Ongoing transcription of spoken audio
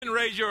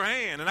raise your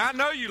hand, and I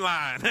know you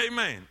lying.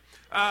 Amen.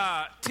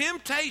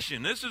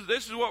 Temptation. This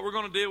is what we're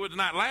going to deal with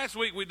tonight. Last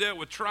week we dealt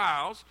with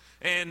trials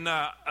and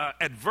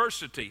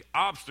adversity,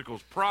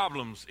 obstacles,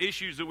 problems,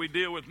 issues that we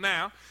deal with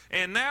now.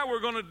 And now we're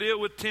going to deal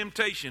with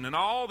temptation. And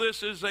all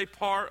this is a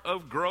part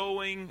of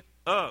growing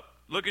up.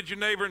 Look at your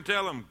neighbor and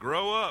tell them,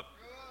 grow up.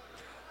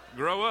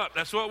 Grow up.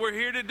 That's what we're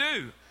here to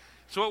do.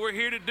 That's what we're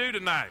here to do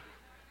tonight,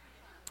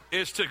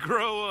 is to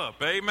grow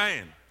up.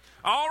 Amen.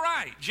 All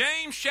right.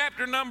 James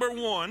chapter number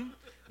 1.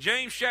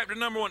 James chapter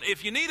number 1.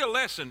 If you need a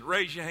lesson,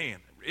 raise your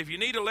hand. If you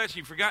need a lesson,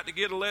 you forgot to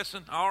get a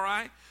lesson, all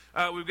right.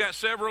 We've got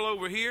several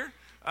over here.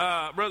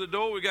 Brother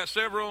Doyle, we've got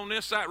several on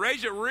this side.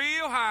 Raise it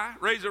real high.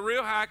 Raise it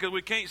real high because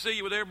we can't see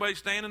you with everybody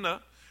standing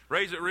up.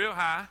 Raise it real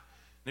high.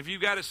 And if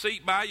you've got a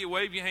seat by you,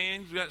 wave your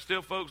hand. You've got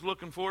still folks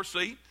looking for a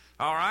seat.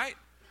 All right.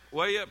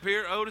 Way up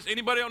here, Otis.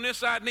 Anybody on this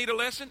side need a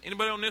lesson?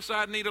 Anybody on this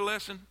side need a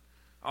lesson?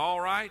 All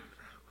right.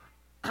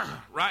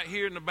 Right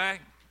here in the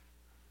back.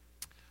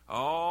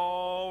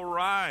 All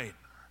right.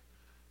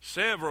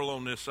 Several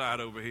on this side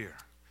over here.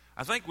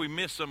 I think we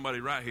missed somebody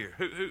right here.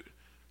 Who?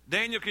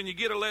 Daniel, can you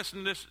get a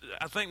lesson?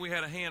 I think we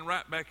had a hand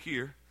right back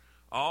here.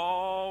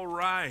 All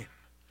right.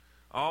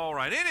 All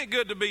right. Isn't it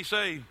good to be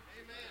saved?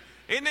 Amen.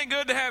 Isn't it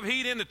good to have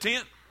heat in the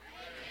tent?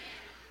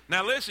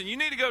 Now listen, you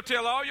need to go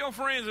tell all your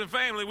friends and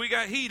family we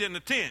got heat in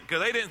the tent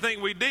because they didn't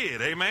think we did.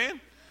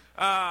 Amen?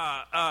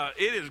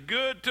 It is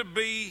good to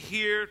be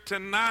here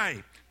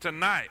tonight.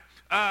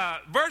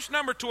 Verse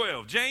number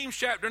 12, James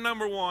chapter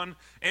number 1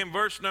 and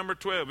verse number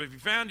 12. If you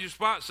found your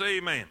spot, say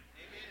amen. Amen.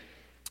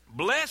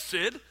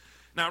 Blessed,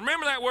 now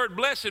remember that word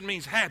blessed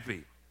means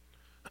happy.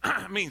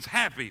 It means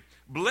happy.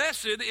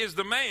 Blessed is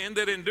the man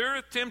that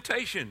endureth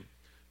temptation.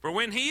 For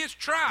when he is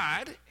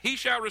tried, he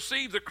shall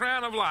receive the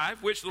crown of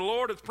life, which the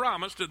Lord hath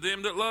promised to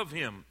them that love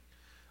him.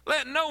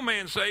 Let no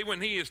man say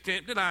when he is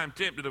tempted, I am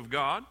tempted of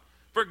God.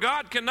 For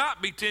God cannot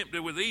be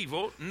tempted with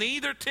evil,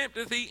 neither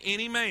tempteth he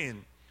any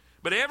man.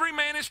 But every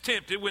man is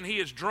tempted when he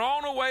is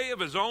drawn away of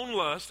his own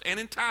lust and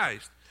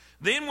enticed.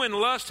 Then when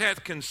lust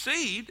hath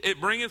conceived, it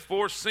bringeth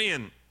forth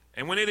sin.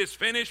 And when it is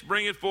finished,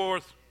 bringeth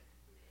forth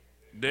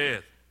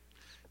death.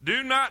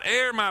 Do not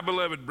err, my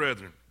beloved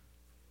brethren.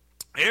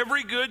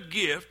 Every good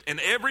gift and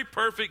every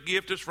perfect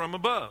gift is from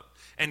above,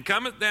 and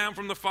cometh down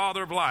from the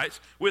Father of lights,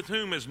 with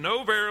whom is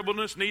no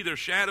variableness, neither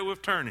shadow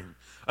of turning.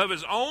 Of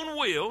his own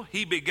will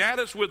he begat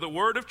us with the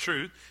word of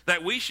truth,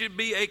 that we should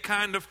be a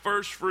kind of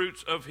first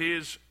fruits of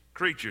his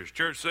creatures.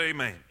 Church, say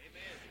amen. Amen.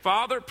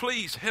 Father,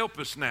 please help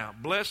us now.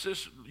 Bless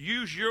us.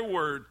 Use your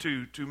word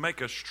to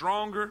make us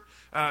stronger,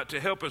 to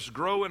help us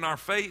grow in our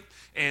faith,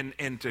 and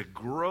to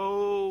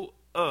grow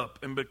up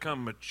and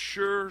become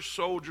mature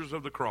soldiers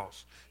of the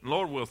cross. And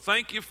Lord, we'll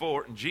thank you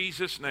for it in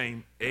Jesus'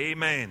 name.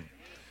 Amen.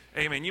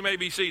 Amen. You may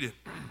be seated.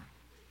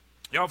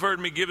 Y'all have heard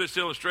me give this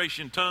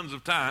illustration tons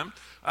of time.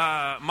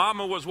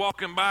 Mama was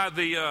walking by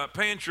the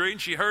pantry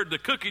and she heard the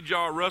cookie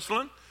jar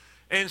rustling.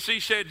 And she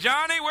said,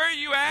 Johnny, where are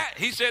you at?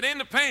 He said, in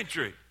the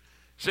pantry.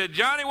 Said,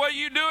 Johnny, what are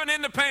you doing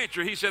in the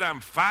pantry? He said,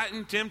 I'm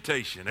fighting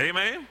temptation.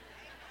 Amen.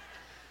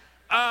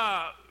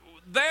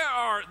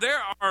 There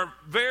are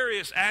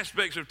various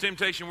aspects of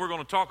temptation we're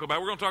going to talk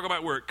about. We're going to talk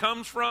about where it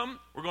comes from.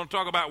 We're going to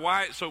talk about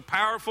why it's so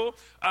powerful.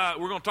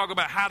 We're going to talk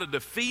about how to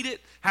defeat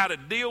it, how to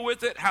deal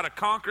with it, how to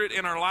conquer it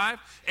in our life.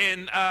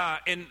 And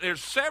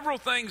there's several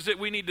things that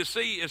we need to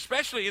see,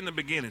 especially in the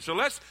beginning. So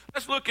let's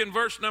look in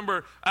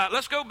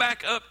let's go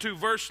back up to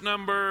verse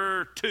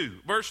number 2.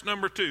 Verse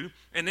number 2,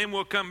 and then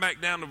we'll come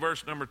back down to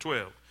verse number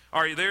 12.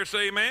 Are you there?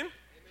 Say amen.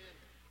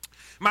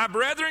 My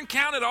brethren,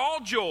 count it all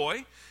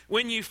joy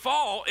when you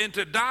fall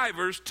into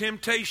divers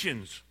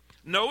temptations,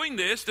 knowing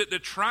this, that the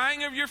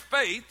trying of your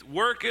faith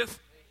worketh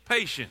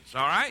patience.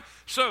 All right?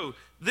 So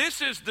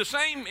this is the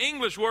same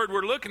English word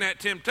we're looking at,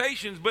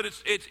 temptations, but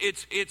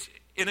it's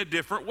in a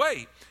different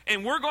way.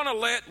 And we're going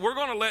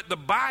to let the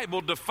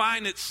Bible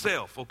define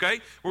itself,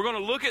 okay? We're going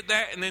to look at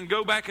that and then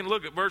go back and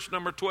look at verse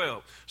number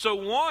 12. So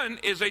one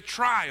is a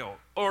trial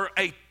or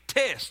a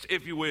test,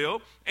 if you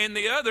will, and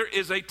the other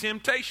is a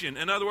temptation.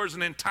 In other words,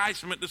 an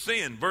enticement to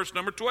sin. Verse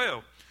number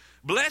 12.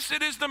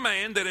 Blessed is the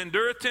man that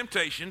endureth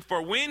temptation,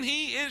 for when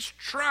he is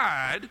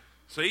tried,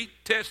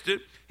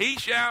 tested, he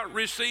shall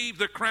receive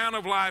the crown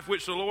of life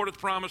which the Lord hath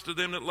promised to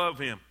them that love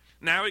him.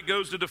 Now he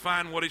goes to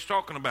define what he's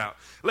talking about.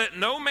 Let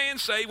no man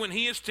say when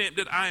he is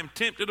tempted, I am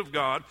tempted of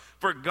God,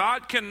 for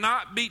God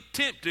cannot be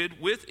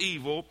tempted with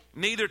evil,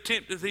 neither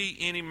tempteth he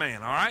any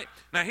man. All right?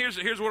 Now here's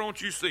what I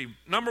want you to see.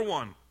 Number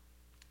one,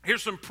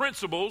 here's some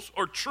principles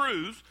or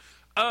truths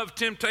of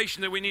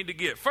temptation that we need to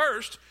get.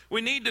 First,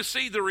 we need to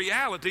see the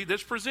reality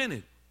that's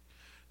presented.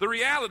 The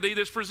reality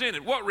that's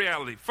presented. What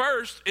reality?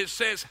 First, it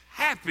says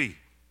happy.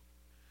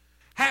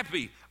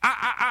 Happy.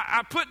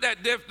 I put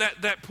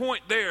that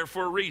point there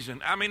for a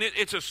reason. I mean,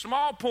 it's a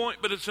small point,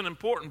 but it's an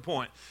important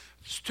point.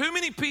 Too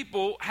many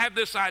people have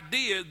this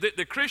idea that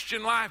the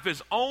Christian life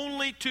is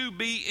only to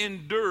be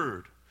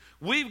endured.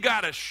 we've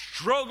got to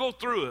struggle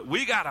through it.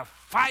 We got to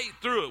fight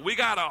through it. We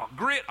got to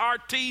grit our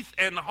teeth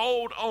and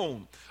hold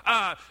on.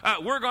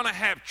 We're going to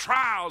have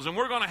trials, and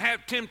we're going to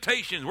have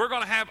temptations. We're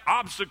going to have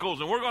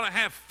obstacles, and we're going to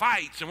have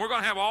fights, and we're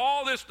going to have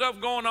all this stuff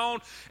going on,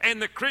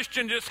 and the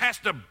Christian just has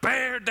to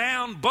bear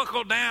down,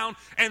 buckle down,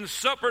 and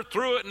suffer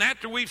through it, and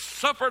after we've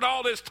suffered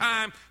all this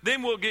time,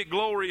 then we'll get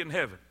glory in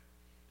heaven.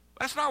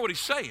 That's not what he's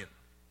saying.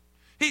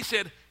 He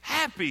said,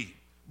 happy,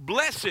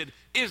 blessed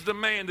is the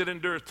man that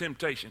endureth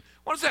temptation.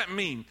 What does that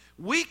mean?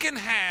 We can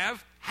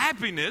have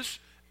happiness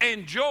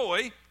and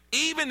joy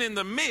even in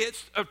the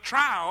midst of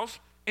trials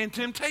and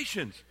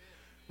temptations.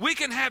 We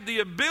can have the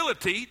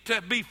ability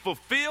to be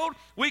fulfilled.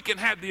 We can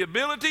have the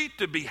ability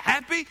to be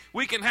happy.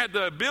 We can have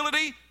the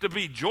ability to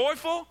be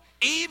joyful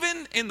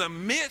even in the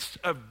midst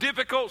of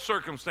difficult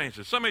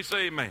circumstances. Somebody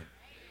say amen.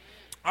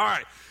 All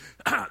right.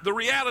 The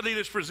reality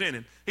that's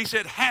presented. He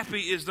said, happy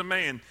is the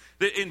man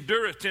that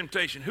endureth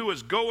temptation, who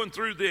is going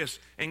through this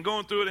and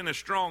going through it in a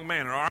strong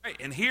manner. All right.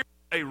 And here's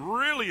a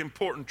really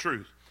important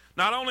truth.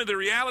 Not only the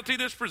reality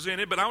that's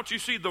presented, but I want you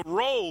to see the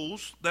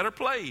roles that are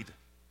played.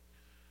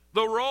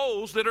 The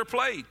roles that are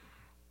played.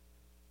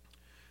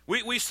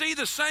 We see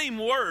the same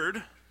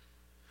word,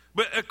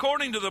 but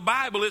according to the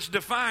Bible, it's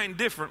defined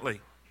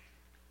differently.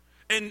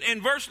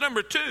 In verse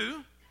number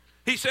 2,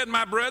 he said,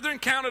 my brethren,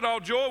 count it all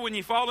joy when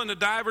you fall into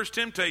divers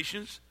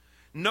temptations,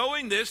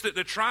 knowing this, that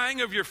the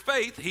trying of your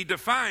faith, he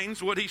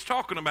defines what he's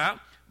talking about.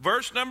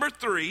 Verse number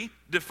 3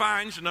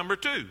 defines number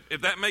 2.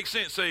 If that makes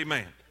sense, say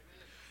amen.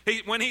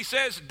 When he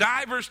says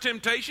divers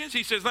temptations,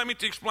 he says, let me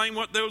explain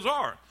what those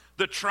are.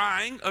 The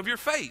trying of your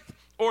faith,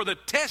 or the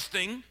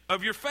testing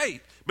of your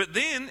faith. But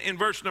then in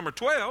verse number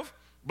 12,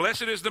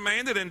 blessed is the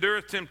man that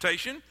endureth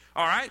temptation.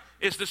 All right,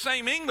 it's the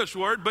same English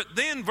word, but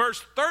then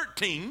verse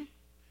 13,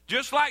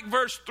 just like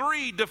verse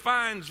 3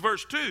 defines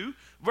verse 2,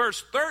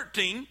 verse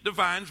 13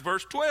 defines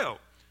verse 12.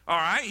 All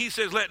right, he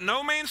says, let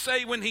no man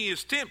say when he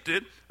is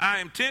tempted, I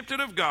am tempted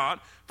of God,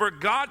 for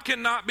God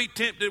cannot be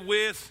tempted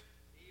with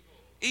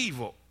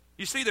evil.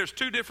 You see, there's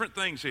two different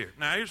things here.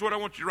 Now, here's what I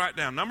want you to write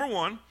down. Number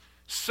one,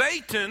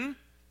 Satan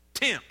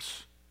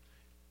tempts.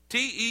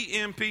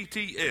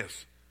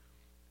 T-E-M-P-T-S.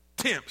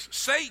 Tempts.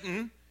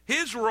 Satan,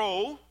 his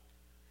role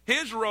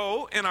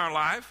in our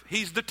life,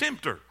 he's the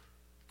tempter.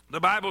 The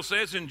Bible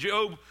says in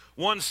Job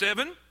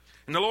 1:7,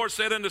 and the Lord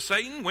said unto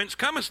Satan, whence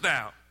comest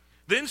thou?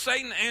 Then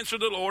Satan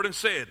answered the Lord and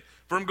said,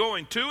 from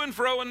going to and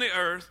fro in the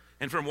earth,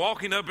 and from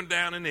walking up and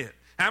down in it.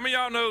 How many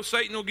of y'all know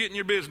Satan will get in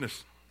your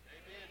business?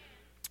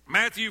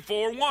 Amen. Matthew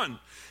 4:1.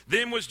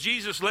 Then was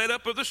Jesus led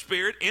up of the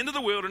Spirit into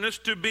the wilderness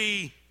to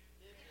be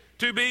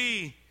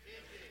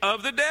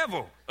of the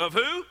devil. Of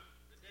who?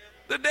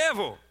 The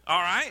devil. All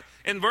right.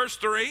 In verse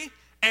 3,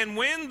 and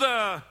when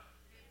the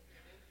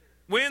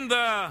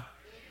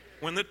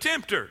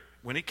tempter,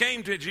 when he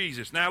came to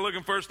Jesus. Now look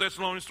in 1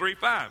 Thessalonians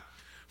 3:5.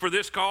 For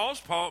this cause,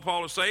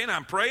 Paul is saying,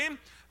 I'm praying,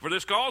 for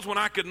this cause, when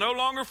I could no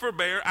longer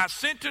forbear, I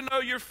sent to know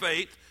your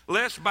faith,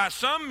 lest by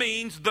some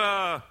means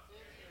the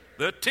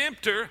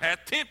tempter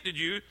hath tempted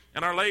you,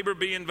 and our labor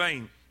be in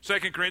vain.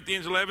 2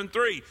 Corinthians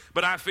 11:3.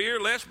 But I fear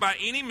lest by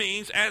any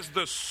means, as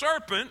the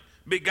serpent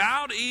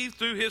beguiled Eve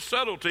through his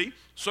subtlety,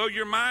 so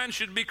your mind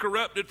should be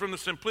corrupted from the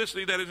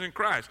simplicity that is in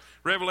Christ.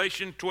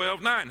 Revelation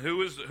 12:9.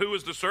 Who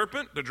is the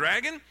serpent? The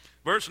dragon.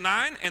 Verse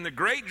 9, and the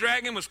great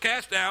dragon was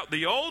cast out,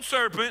 the old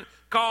serpent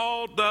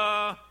called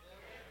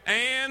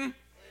and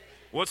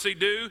what's he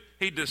do?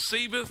 He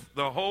deceiveth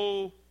the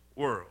whole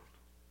world.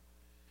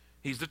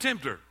 He's the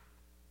tempter.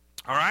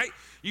 All right?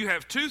 You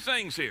have two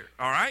things here.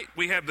 All right?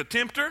 We have the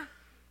tempter.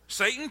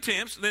 Satan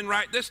tempts. Then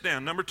write this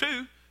down. Number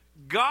 2,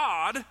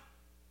 God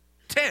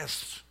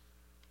tests.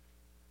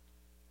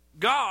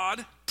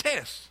 God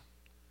tests.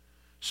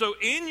 So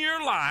in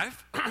your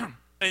life,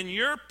 in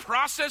your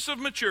process of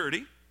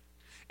maturity,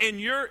 in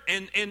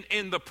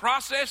the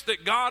process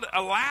that God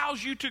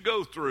allows you to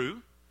go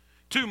through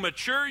to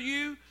mature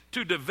you,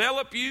 to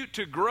develop you,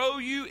 to grow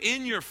you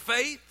in your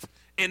faith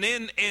and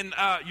in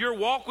your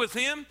walk with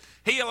him,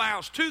 he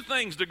allows two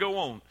things to go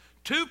on.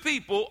 Two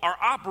people are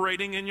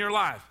operating in your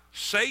life,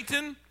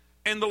 Satan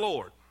and the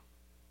Lord.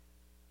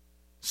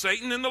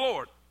 Satan and the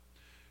Lord.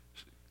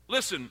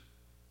 Listen,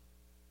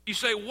 you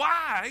say,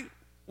 why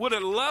would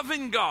a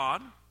loving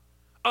God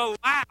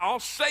allow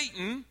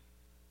Satan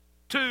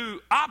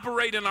to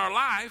operate in our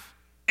life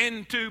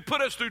and to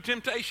put us through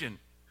temptation?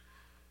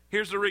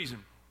 Here's the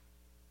reason.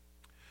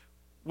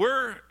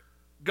 We're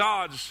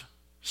God's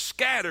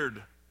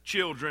scattered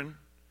children,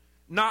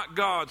 not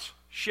God's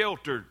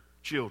sheltered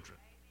children.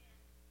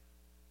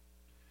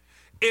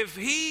 If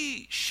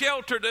he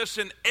sheltered us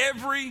in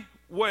every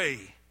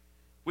way,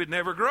 we'd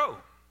never grow.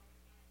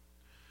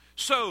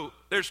 So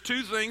there's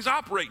two things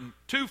operating,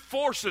 two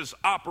forces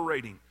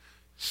operating.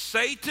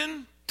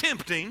 Satan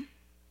tempting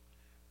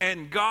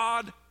and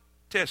God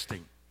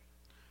testing.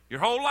 Your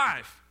whole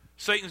life,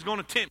 Satan's going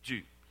to tempt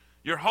you.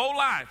 Your whole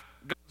life,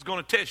 God's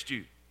going to test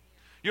you.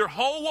 Your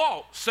whole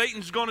walk,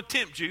 Satan's going to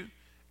tempt you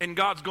and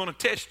God's going to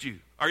test you.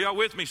 Are y'all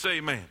with me? Say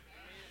amen.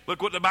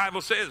 Look what the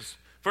Bible says.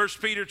 1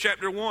 Peter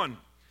chapter 1,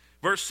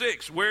 Verse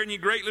 6, wherein ye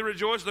greatly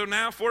rejoice, though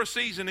now for a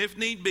season, if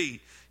need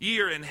be, ye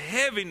are in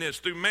heaviness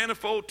through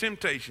manifold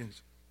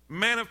temptations,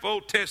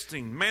 manifold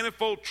testing,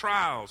 manifold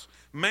trials,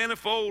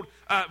 manifold,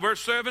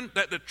 verse 7,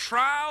 that the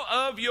trial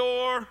of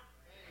your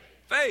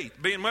faith,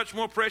 being much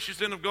more precious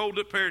than of gold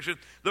that perisheth,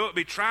 though it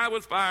be tried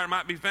with fire,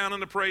 might be found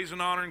unto praise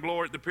and honor and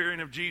glory at the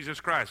appearing of Jesus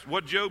Christ.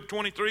 What Job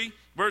 23,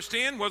 verse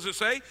 10, what does it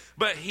say?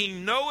 But he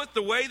knoweth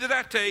the way that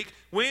I take,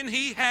 when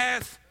he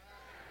hath,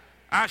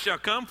 I shall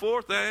come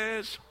forth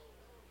as.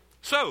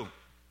 So,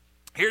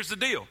 here's the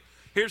deal.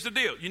 Here's the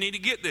deal. You need to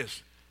get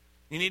this.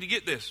 You need to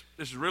get this.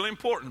 This is really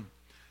important.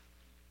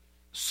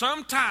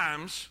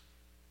 Sometimes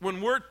when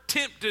we're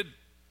tempted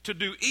to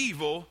do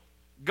evil,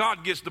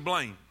 God gets the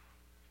blame.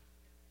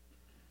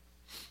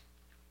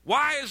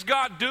 Why is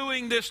God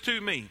doing this to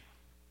me?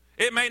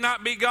 It may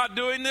not be God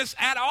doing this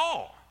at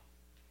all.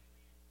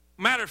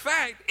 Matter of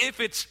fact, if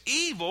it's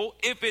evil,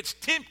 if it's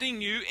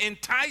tempting you,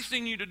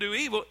 enticing you to do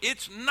evil,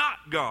 it's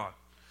not God.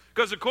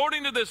 Because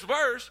according to this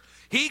verse,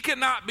 he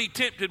cannot be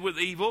tempted with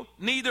evil,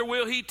 neither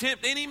will he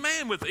tempt any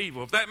man with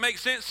evil. If that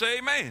makes sense, say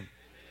amen. Amen.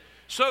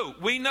 So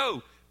we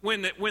know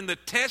when the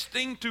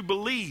testing to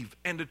believe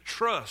and to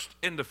trust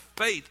and to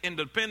faith and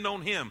to depend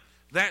on him,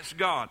 that's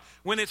God.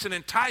 When it's an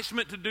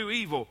enticement to do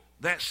evil,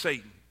 that's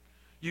Satan.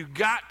 You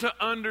got to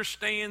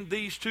understand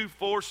these two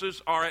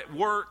forces are at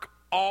work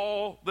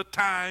all the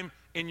time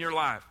in your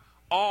life.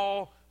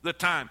 All the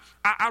time.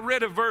 I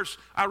read a verse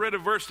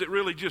that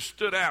really just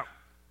stood out.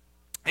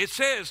 It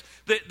says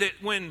that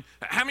when,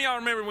 how many of y'all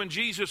remember when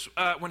Jesus,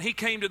 when he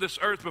came to this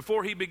earth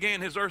before he began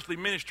his earthly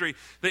ministry,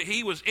 that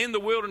he was in the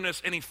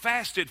wilderness and he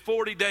fasted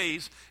 40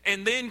 days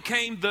and then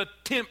came the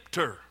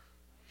tempter.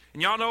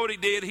 And y'all know what he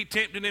did. He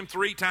tempted him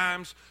 3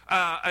 times,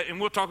 and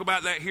we'll talk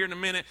about that here in a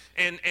minute.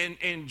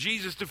 And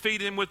Jesus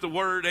defeated him with the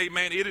word,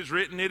 amen. It is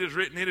written, it is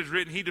written, it is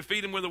written. He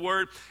defeated him with the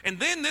word. And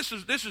then this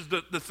is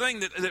the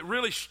thing that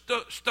really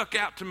stuck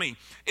out to me.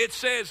 It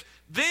says,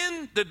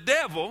 then the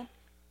devil,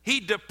 he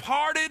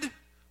departed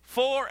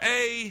for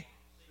a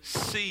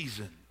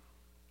season.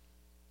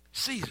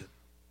 Season.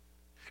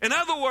 In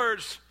other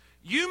words,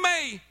 you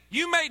may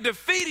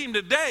defeat him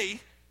today,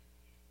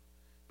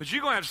 but you're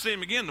going to have to see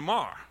him again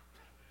tomorrow.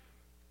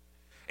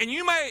 And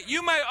you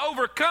may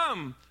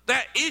overcome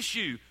that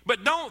issue,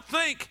 but don't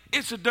think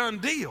it's a done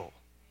deal.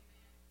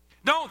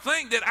 Don't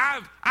think that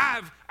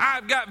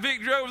I've got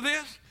victory over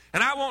this,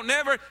 and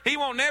he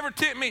won't never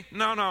tempt me.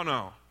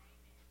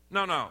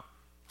 No.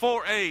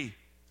 For a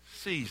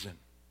season.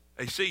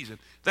 A season.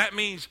 That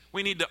means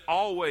we need to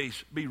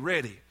always be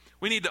ready.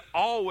 We need to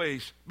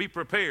always be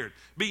prepared.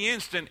 Be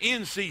instant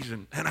in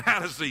season and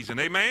out of season.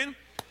 Amen?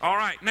 All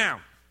right, now,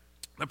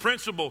 the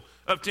principle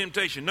of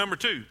temptation. Number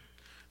two,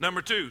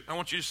 I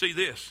want you to see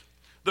this.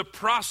 The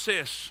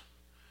process.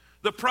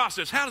 The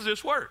process. How does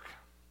this work?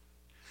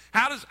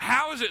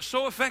 How is it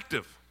so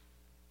effective?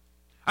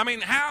 I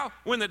mean,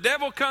 when the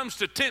devil comes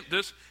to tempt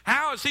us,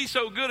 how is he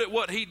so good at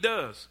what he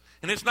does?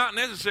 And it's not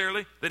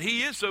necessarily that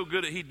he is so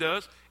good at what he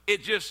does.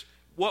 It's just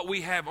what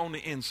we have on the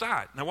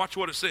inside. Now watch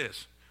what it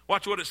says.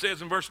 Watch what it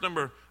says in verse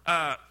number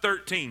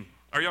 13.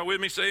 Are y'all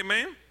with me? Say amen.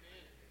 Amen.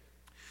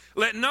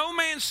 Let no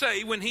man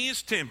say when he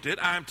is tempted,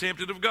 I am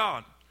tempted of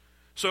God.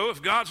 So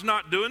if God's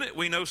not doing it,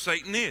 we know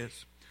Satan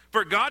is.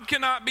 For God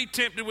cannot be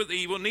tempted with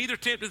evil, neither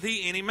tempteth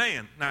he any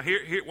man. Now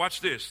here,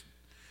 watch this.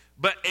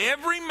 But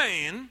every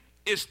man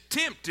is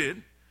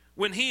tempted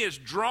when he is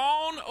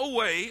drawn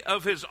away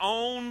of his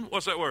own,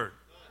 what's that word?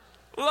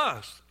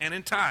 Lust, and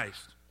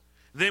enticed.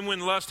 Then when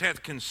lust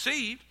hath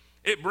conceived,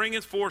 it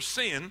bringeth forth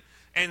sin,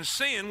 and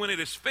sin, when it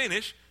is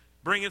finished,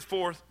 bringeth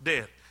forth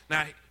death.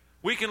 Now,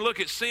 we can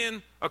look at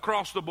sin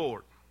across the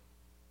board.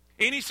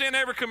 Any sin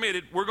ever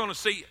committed, we're going to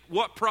see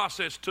what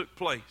process took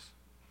place.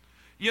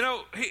 You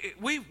know,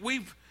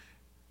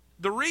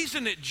 the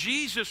reason that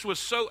Jesus was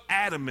so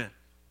adamant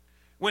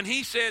when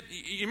he said,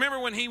 you remember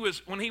when he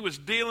was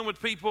dealing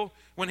with people,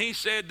 when he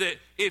said that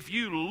if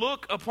you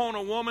look upon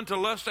a woman to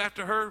lust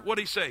after her, what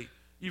did he say?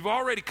 You've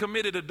already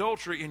committed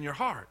adultery in your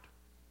heart.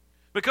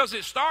 Because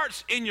it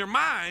starts in your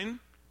mind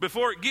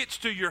before it gets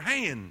to your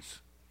hands.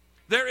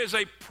 There is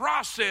a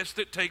process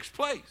that takes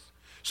place.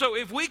 So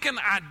if we can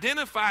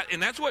identify, and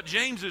that's what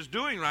James is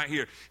doing right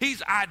here.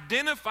 He's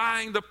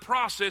identifying the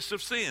process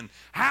of sin.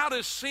 How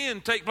does sin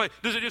take place?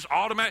 Does it just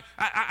automatically?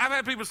 I've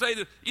had people say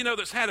that,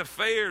 that's had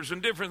affairs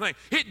and different things.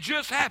 It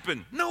just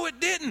happened. No, it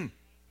didn't.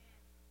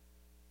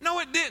 No,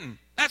 it didn't.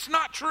 That's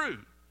not true.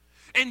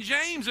 And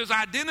James is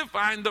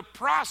identifying the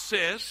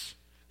process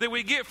that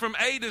we get from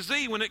A to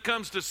Z when it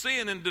comes to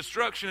sin and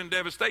destruction and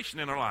devastation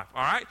in our life.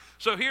 All right?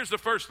 So here's the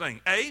first thing.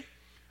 I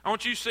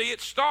want you to see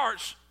it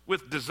starts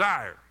with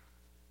desire.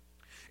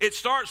 It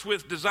starts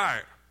with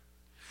desire.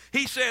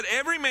 He said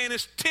every man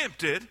is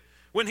tempted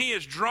when he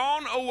is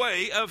drawn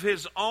away of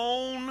his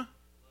own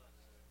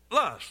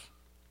lust.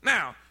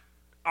 Now,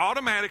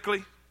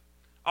 automatically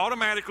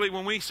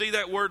when we see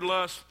that word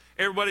lust,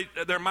 everybody,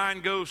 their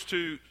mind goes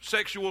to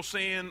sexual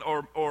sin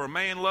or a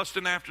man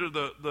lusting after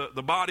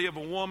the body of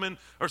a woman.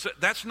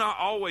 That's not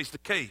always the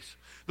case.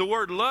 The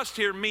word lust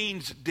here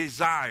means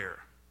desire.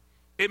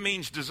 It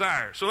means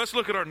desire. So let's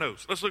look at our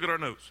notes.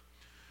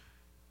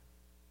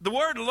 The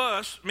word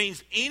lust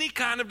means any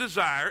kind of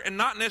desire and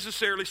not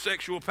necessarily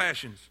sexual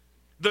passions.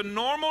 The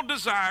normal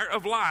desire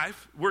of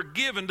life were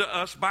given to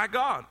us by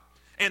God,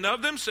 and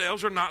of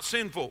themselves are not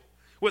sinful.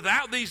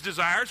 Without these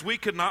desires, we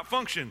could not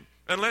function.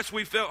 Unless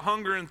we felt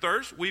hunger and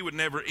thirst, we would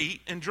never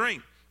eat and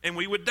drink, and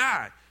we would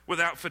die.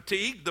 Without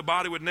fatigue, the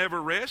body would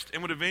never rest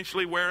and would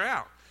eventually wear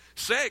out.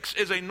 Sex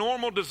is a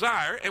normal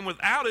desire, and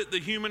without it, the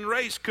human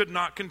race could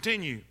not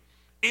continue.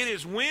 It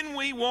is when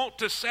we want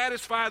to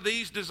satisfy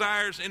these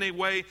desires in a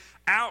way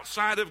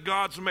outside of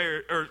God's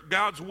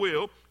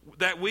will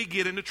that we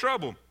get into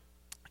trouble.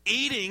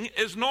 Eating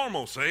is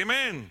normal. Say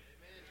amen. Amen.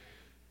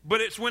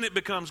 But it's when it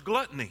becomes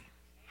gluttony.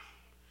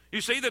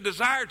 You see, the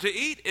desire to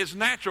eat is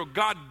natural.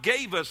 God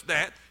gave us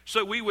that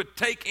so we would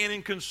take in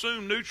and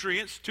consume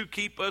nutrients to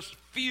keep us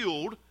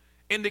fueled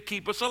and to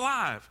keep us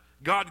alive.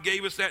 God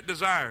gave us that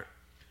desire.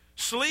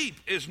 Sleep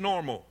is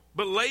normal,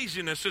 but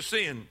laziness is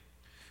sin.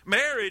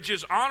 Marriage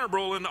is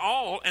honorable in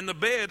all, and the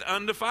bed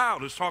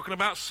undefiled. It's talking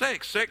about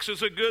sex. Sex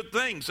is a good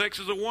thing. Sex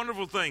is a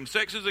wonderful thing.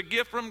 Sex is a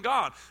gift from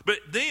God. But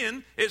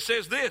then it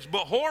says this,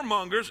 but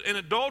whoremongers and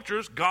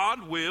adulterers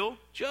God will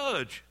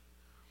judge.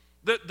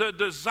 The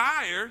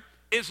desire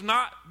is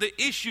not the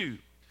issue,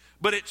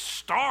 but it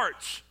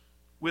starts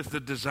with the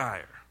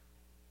desire.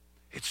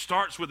 It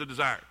starts with the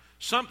desire.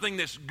 Something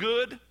that's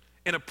good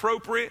and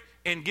appropriate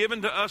and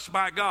given to us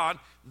by God,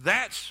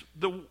 that's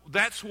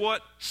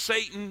what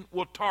Satan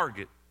will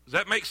target. Does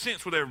that make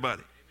sense with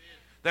everybody? Amen.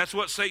 That's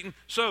what Satan,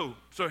 so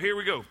here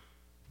we go.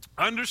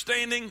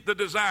 Understanding the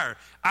desire.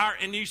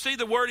 And you see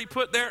the word he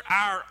put there,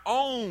 our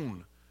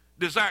own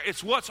desire.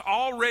 It's what's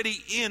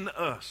already in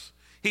us.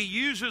 He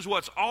uses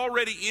what's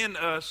already in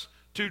us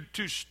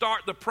to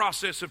start the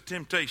process of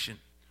temptation.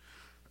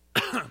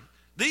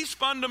 These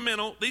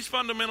fundamental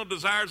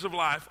desires of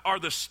life are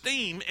the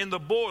steam in the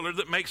boiler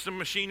that makes the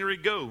machinery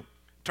go.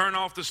 Turn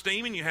off the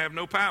steam and you have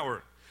no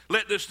power.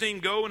 Let the steam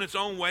go in its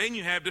own way and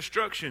you have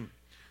destruction.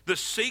 The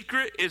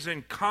secret is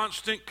in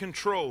constant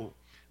control.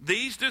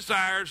 These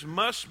desires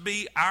must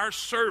be our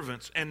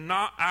servants and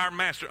not our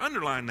master.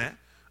 Underline that.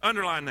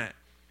 Underline that.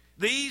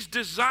 These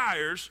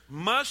desires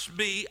must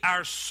be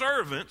our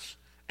servants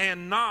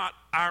and not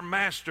our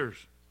masters.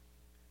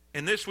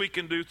 And this we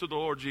can do through the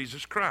Lord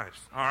Jesus Christ.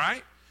 All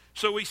right?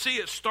 So we see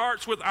it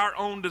starts with our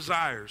own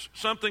desires.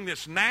 Something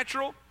that's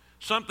natural,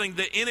 something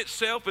that in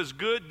itself is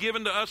good,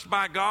 given to us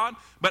by God,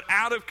 but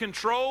out of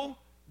control,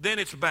 then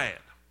it's bad.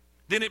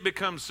 Then it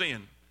becomes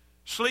sin.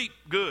 Sleep,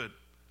 good.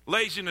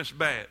 Laziness,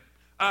 bad.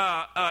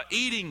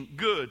 Eating,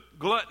 good.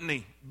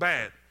 Gluttony,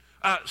 bad.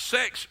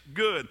 Sex,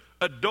 good.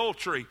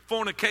 Adultery,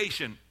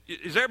 fornication.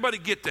 Does everybody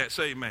get that?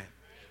 Say amen.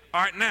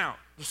 All right, now,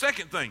 the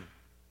second thing.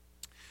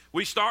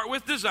 We start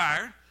with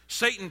desire.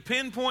 Satan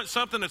pinpoints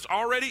something that's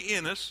already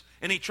in us,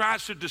 and he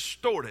tries to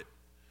distort it.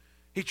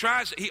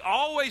 He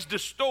always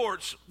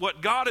distorts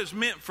what God has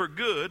meant for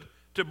good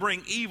to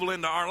bring evil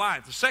into our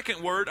life. The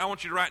second word I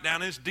want you to write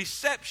down is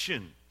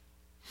deception.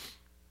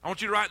 I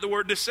want you to write the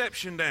word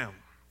deception down.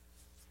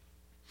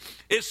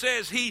 It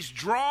says he's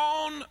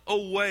drawn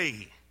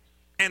away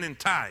and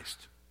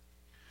enticed.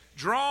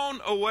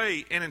 Drawn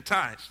away and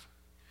enticed.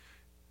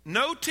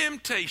 No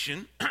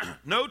temptation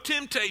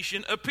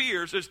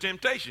appears as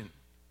temptation.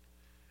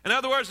 In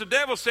other words, the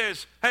devil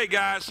says, hey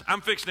guys,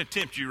 I'm fixing to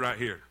tempt you right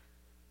here.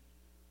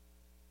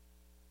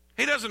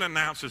 He doesn't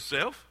announce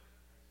himself.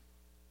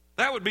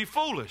 That would be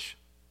foolish.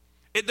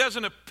 It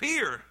doesn't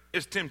appear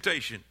as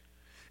temptation.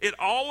 It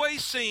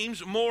always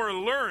seems more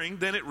alluring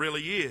than it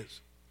really is.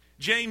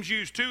 James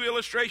used two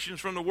illustrations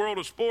from the world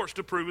of sports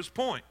to prove his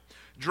point.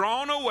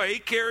 Drawn away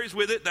carries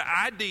with it the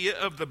idea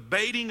of the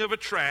baiting of a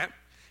trap,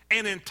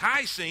 and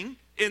enticing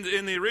in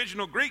the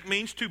original Greek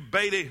means to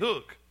bait a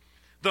hook.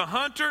 The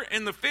hunter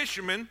and the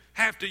fisherman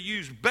have to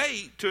use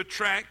bait to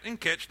attract and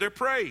catch their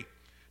prey.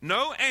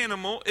 No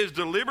animal is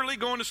deliberately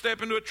going to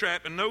step into a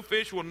trap, and no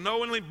fish will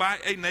knowingly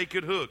bite a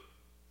naked hook.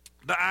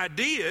 The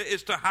idea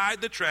is to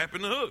hide the trap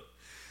and the hook.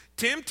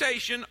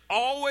 Temptation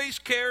always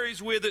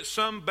carries with it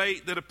some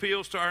bait that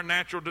appeals to our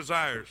natural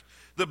desires.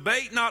 The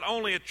bait not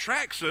only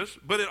attracts us,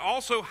 but it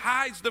also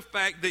hides the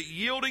fact that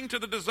yielding to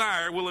the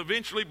desire will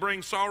eventually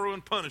bring sorrow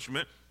and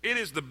punishment. It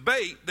is the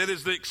bait that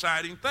is the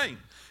exciting thing.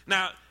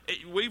 Now,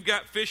 we've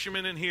got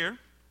fishermen in here.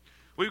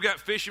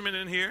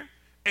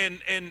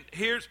 And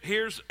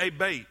here's a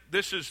bait.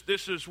 This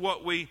is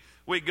what we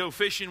go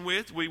fishing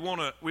with. We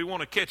want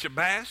to catch a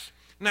bass.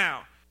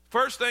 Now,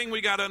 first thing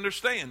we got to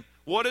understand,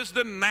 what is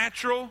the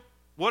natural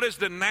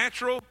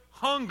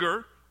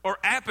hunger or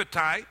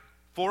appetite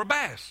for a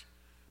bass?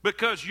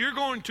 Because you're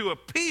going to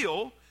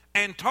appeal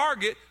and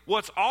target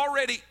what's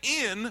already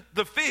in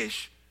the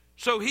fish,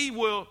 so he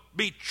will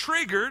be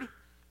triggered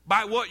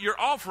by what you're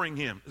offering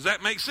him. Does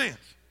that make sense?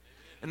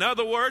 In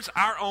other words,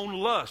 our own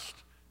lust.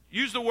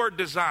 Use the word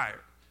desire.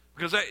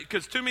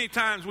 Because too many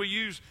times we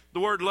use the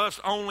word lust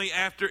only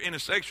after in a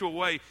sexual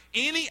way.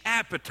 Any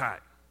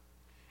appetite.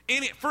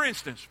 For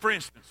instance,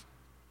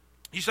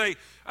 you say,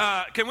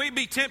 can we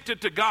be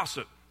tempted to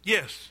gossip?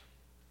 Yes.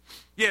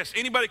 Yes,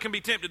 anybody can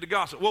be tempted to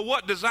gossip. Well,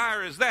 what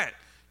desire is that?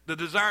 The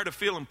desire to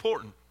feel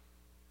important.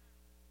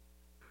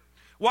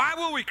 Why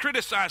will we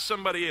criticize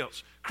somebody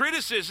else?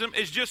 Criticism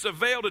is just a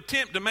veiled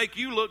attempt to make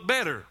you look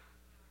better.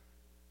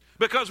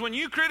 Because when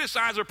you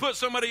criticize or put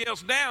somebody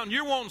else down,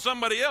 you're wanting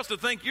somebody else to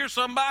think you're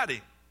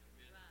somebody.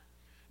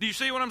 Do you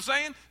see what I'm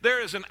saying?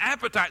 There is an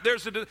appetite.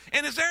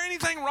 And is there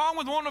anything wrong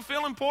with wanting to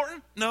feel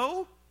important?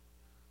 No.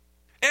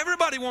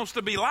 Everybody wants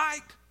to be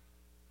liked.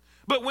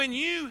 But when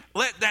you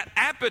let that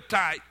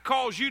appetite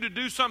cause you to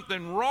do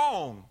something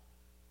wrong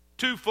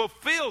to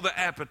fulfill the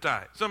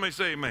appetite, somebody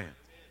say amen.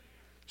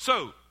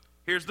 So,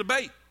 here's the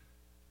bait.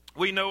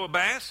 We know a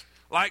bass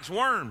likes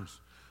worms.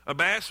 A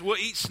bass will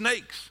eat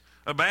snakes.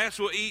 A bass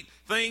will eat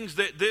things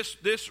that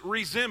this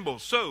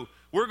resembles. So,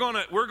 we're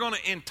gonna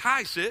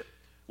entice it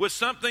with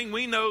something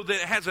we know that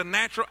it has a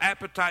natural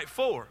appetite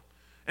for.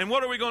 And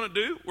what are we going to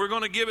do? We're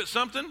going to give it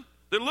something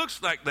that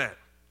looks like that.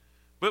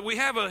 But we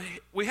have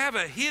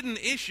a hidden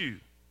issue.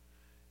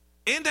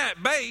 In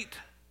that bait,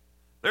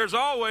 there's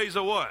always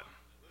a what?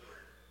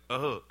 A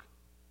hook.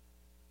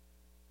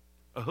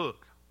 A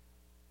hook.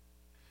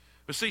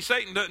 But see,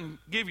 Satan doesn't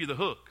give you the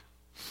hook.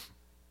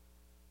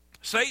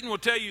 Satan will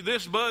tell you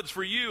this bud's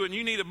for you and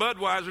you need a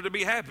Budweiser to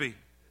be happy.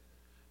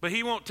 But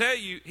he won't tell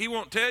you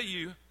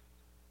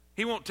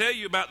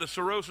about the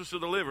cirrhosis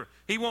of the liver.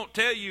 He won't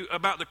tell you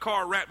about the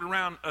car wrapped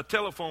around a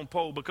telephone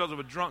pole because of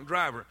a drunk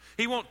driver.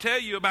 He won't tell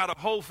you about a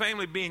whole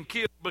family being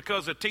killed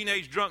because a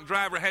teenage drunk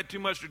driver had too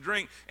much to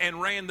drink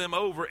and ran them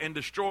over and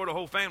destroyed a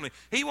whole family.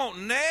 He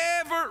won't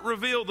never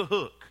reveal the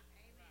hook.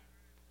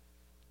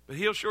 But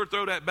he'll sure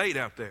throw that bait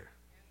out there.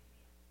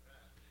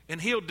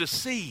 And he'll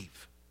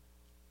deceive.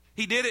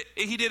 He did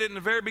it in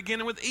the very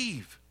beginning with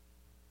Eve.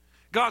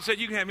 God said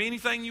you can have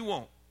anything you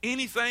want.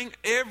 Anything,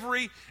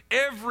 every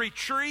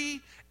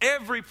tree,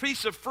 every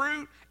piece of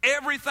fruit,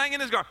 everything in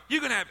his garden. You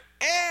can have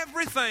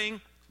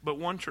everything but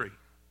one tree.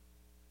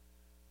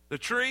 The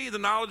tree, the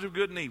knowledge of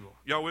good and evil.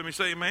 Y'all with me?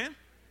 Say amen.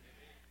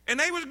 And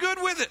they was good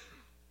with it.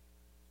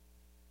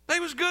 They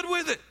was good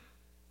with it.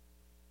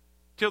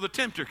 Till the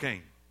tempter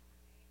came.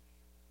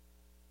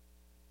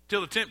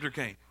 Till the tempter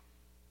came.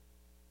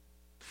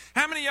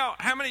 How many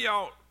of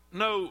y'all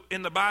know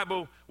in the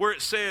Bible where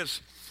it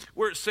says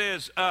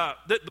that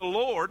the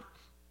Lord,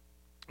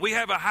 we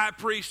have a high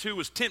priest who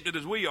was tempted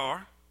as we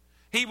are.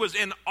 He was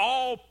in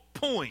all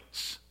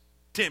points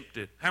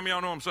tempted. How many of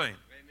y'all know what I'm saying?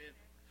 Amen.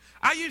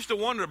 I used to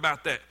wonder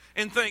about that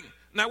and think,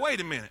 now wait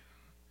a minute.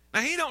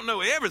 Now he don't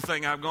know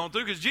everything I've gone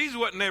through because Jesus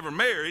wasn't never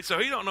married, so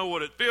he don't know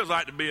what it feels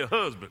like to be a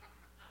husband.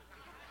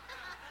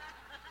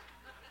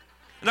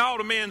 And all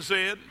the men said,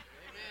 amen.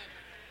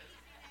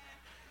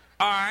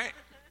 All right,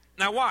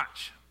 now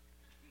watch.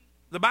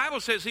 The Bible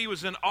says he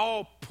was in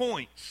all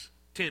points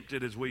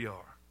tempted as we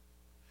are.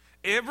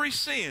 Every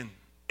sin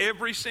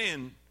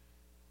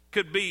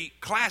could be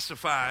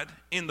classified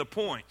in the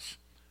points.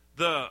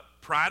 The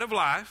pride of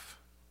life,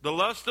 the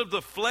lust of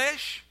the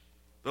flesh,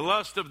 the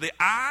lust of the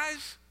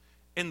eyes,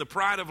 and the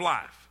pride of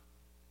life.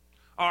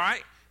 All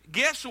right?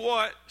 Guess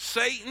what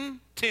Satan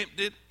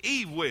tempted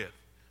Eve with?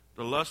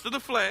 The lust of the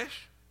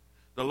flesh,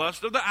 the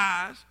lust of the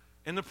eyes,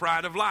 and the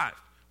pride of life.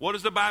 What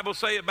does the Bible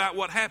say about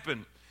what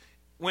happened?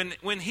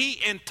 When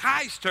he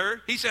enticed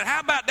her, he said,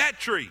 how about that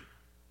tree?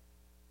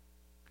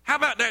 How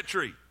about that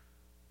tree?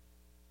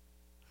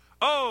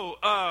 Oh,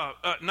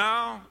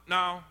 no,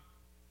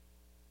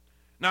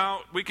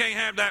 we can't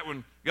have that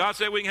one. God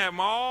said we can have them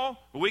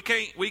all, but we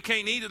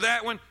can't eat of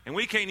that one, and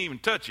we can't even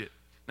touch it.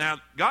 Now,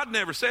 God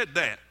never said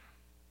that.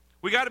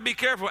 We got to be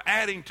careful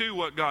adding to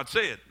what God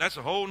said. That's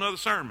a whole nother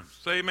sermon.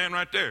 Say amen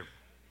right there.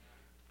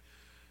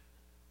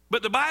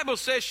 But the Bible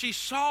says she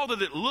saw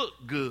that it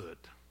looked good.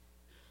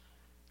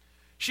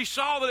 She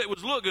saw that it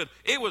was look good.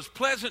 It was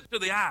pleasant to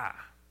the eye.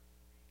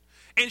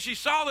 And she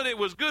saw that it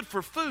was good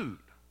for food.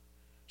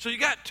 So you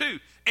got two.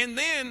 And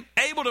then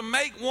able to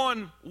make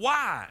one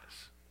wise.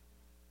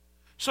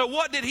 So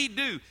what did he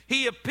do?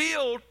 He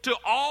appealed to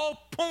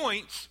all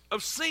points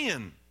of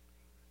sin.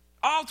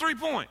 All 3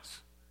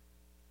 points.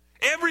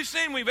 Every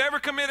sin we've ever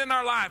committed in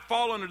our life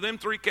fall under them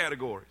 3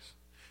 categories.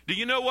 Do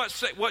you know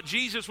what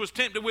Jesus was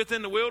tempted with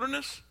in the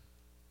wilderness?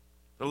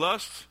 The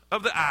lust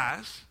of the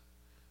eyes,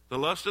 the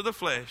lust of the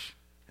flesh,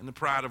 and the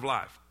pride of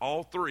life.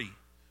 All 3.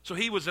 So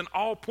he was in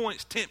all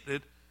points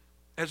tempted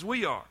as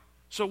we are.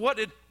 So what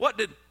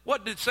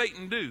did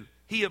Satan do?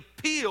 He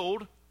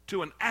appealed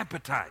to an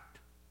appetite.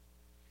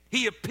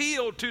 He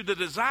appealed to the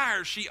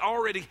desires she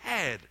already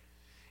had,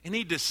 and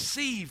he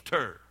deceived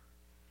her.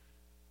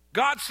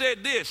 God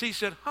said this. He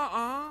said,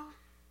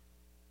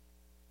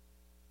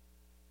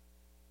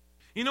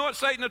 You know what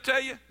Satan will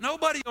tell you?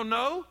 Nobody will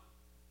know.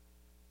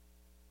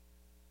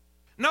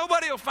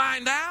 Nobody will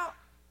find out.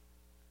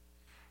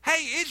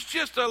 Hey, it's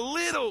just a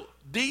little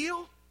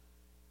deal.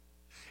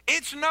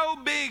 It's no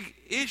big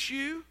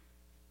issue.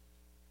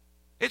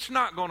 It's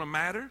not going to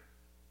matter.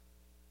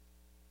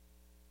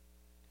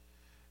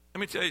 Let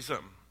me tell you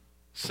something.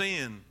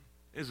 Sin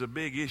is a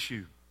big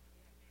issue.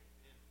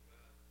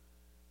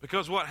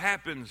 Because what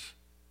happens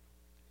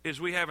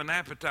is we have an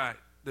appetite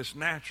that's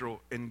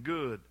natural and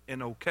good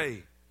and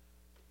okay.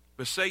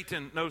 But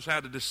Satan knows how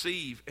to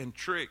deceive and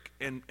trick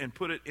and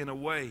put it in a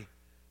way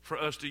for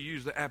us to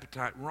use the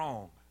appetite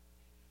wrong.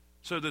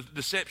 So the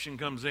deception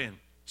comes in.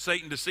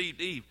 Satan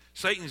deceived Eve.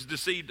 Satan's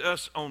deceived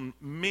us on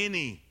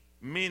many,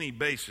 many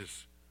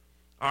bases.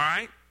 All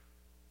right?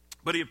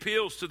 But he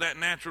appeals to that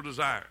natural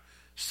desire.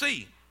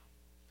 C,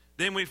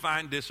 then we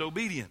find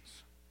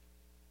disobedience.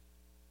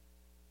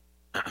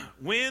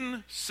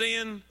 When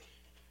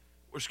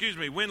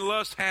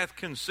lust hath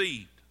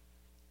conceived.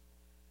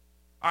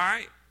 All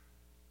right?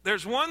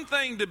 There's one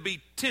thing to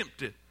be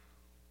tempted.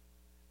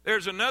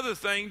 There's another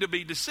thing to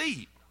be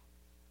deceived.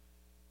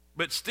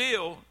 But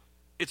still,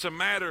 it's a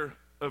matter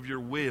of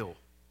your will.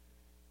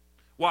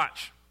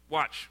 Watch.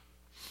 Watch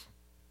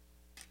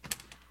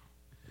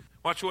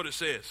what it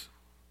says.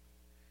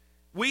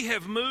 We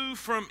have moved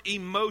from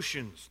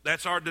emotions.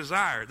 That's our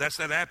desire. That's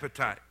that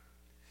appetite.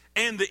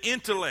 And the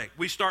intellect.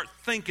 We start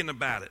thinking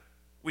about it.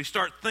 We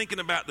start thinking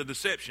about the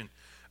deception.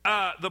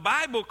 The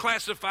Bible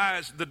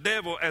classifies the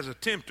devil as a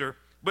tempter,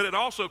 but it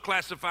also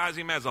classifies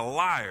him as a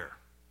liar.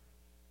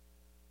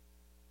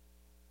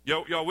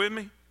 Y'all with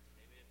me? Amen.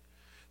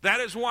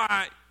 That is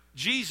why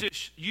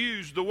Jesus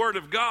used the word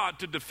of God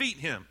to defeat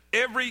him.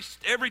 Every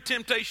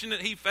temptation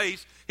that he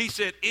faced, he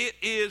said, it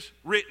is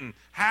written.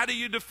 How do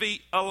you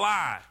defeat a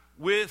lie?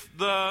 With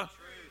the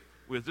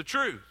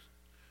truth.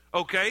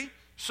 Okay,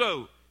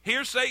 so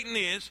here Satan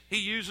is. He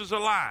uses a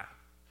lie.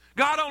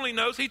 God only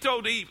knows, he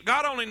told Eve,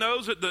 God only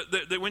knows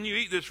that when you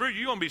eat this fruit,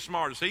 you're going to be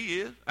smart as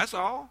he is. That's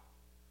all.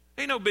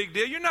 Ain't no big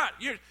deal. You're not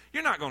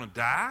going to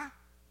die.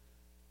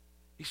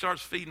 He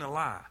starts feeding a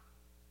lie.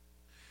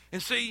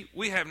 And see,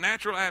 we have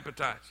natural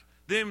appetites.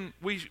 Then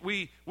we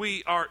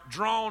are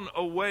drawn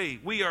away.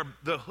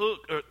 The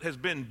hook has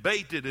been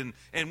baited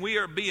and we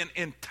are being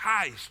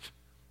enticed.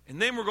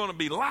 And then we're going to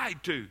be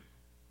lied to.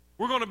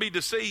 We're going to be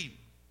deceived.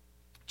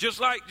 Just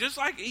like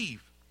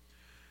Eve.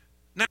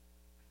 Now,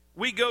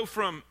 we go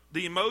from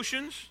the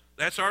emotions,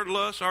 that's our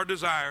lusts, our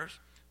desires,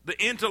 the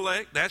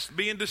intellect, that's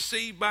being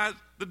deceived by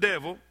the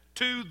devil,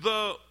 to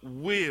the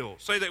will.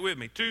 Say that with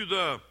me. To the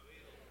will.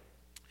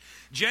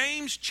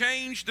 James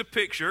changed the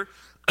picture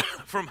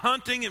from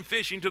hunting and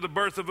fishing to the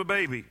birth of a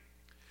baby.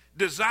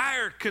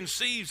 Desire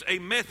conceives a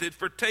method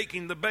for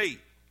taking the bait.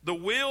 The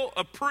will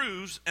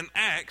approves and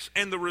acts,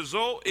 and the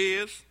result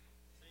is sin.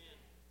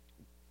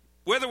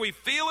 Whether we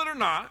feel it or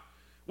not,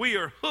 we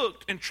are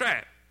hooked and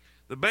trapped.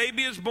 The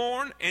baby is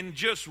born, and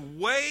just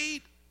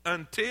wait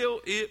until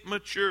it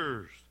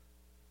matures.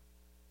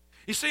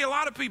 You see, a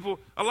lot of people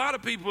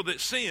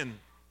that sin,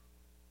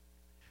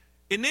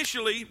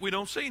 initially we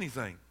don't see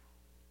anything.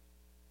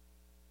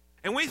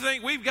 And we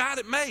think we've got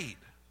it made.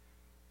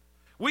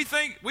 We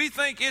think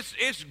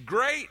it's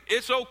great,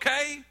 it's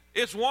okay,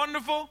 it's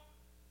wonderful.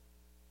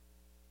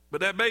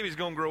 But that baby's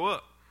going to grow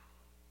up.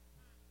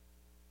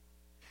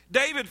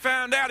 David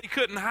found out he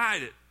couldn't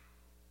hide it.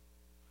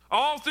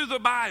 All through the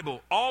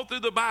Bible,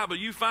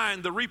 you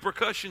find the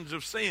repercussions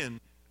of sin.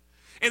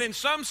 And in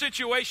some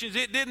situations,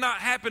 it did not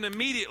happen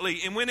immediately.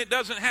 And when it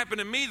doesn't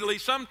happen immediately,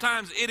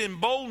 sometimes it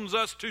emboldens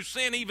us to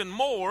sin even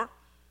more.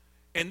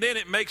 And then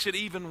it makes it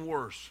even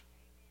worse.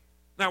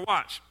 Now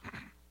watch.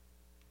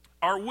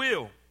 Our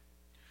will.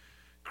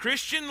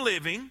 Christian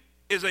living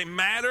is a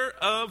matter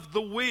of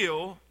the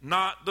will,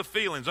 not the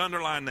feelings.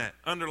 Underline that.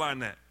 Underline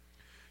that.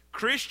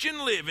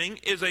 Christian living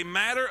is a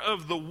matter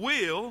of the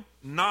will,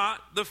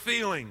 not the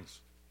feelings.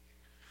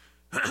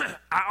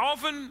 I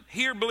often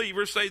hear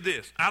believers say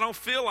this: I don't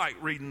feel like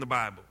reading the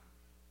Bible.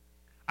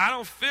 I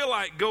don't feel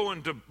like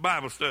going to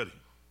Bible study.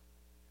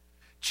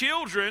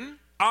 Children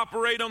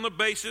operate on the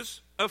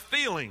basis of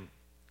feeling,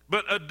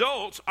 but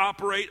adults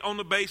operate on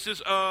the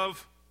basis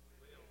of,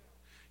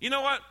 you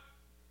know what?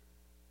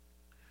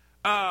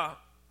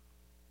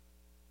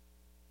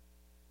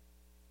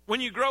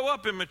 When you grow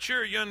up and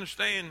mature, you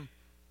understand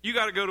you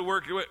got to go to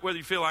work whether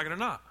you feel like it or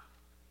not.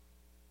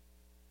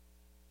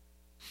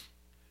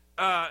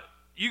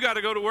 You got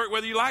to go to work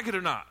whether you like it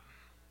or not.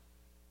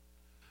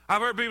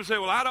 I've heard people say,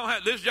 well, I don't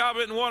have, this job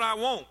isn't what I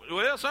want.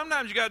 Well,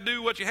 sometimes you got to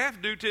do what you have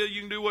to do till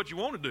you can do what you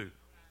want to do.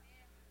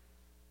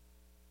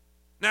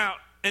 Now,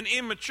 an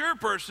immature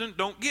person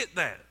don't get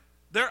that.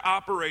 They're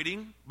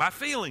operating by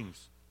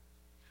feelings.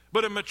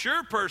 But a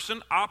mature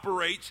person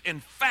operates in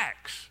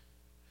facts,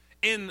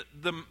 in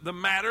the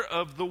matter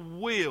of the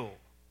will.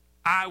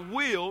 I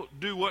will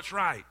do what's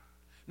right,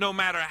 no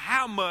matter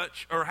how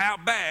much or how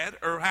bad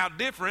or how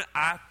different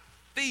I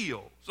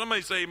feel.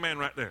 Somebody say amen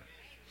right there.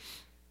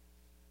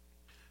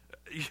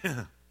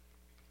 Yeah.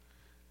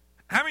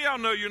 How many of y'all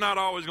know you're not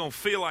always going to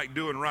feel like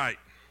doing right?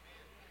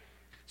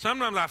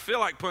 Sometimes I feel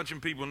like punching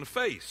people in the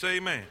face. Say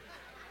amen.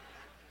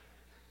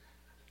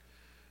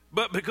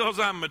 But because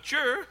I'm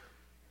mature,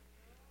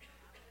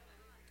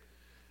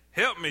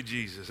 help me,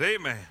 Jesus.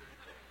 Amen.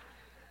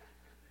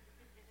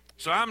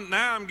 So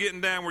I'm getting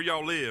down where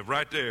y'all live,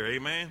 right there.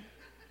 Amen.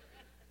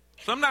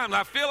 Sometimes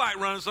I feel like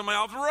running somebody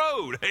off the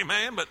road.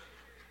 Amen. But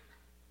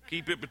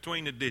keep it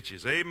between the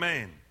ditches.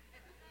 Amen.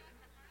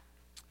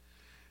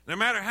 No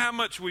matter how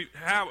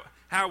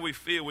how we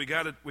feel, we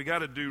got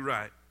to do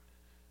right.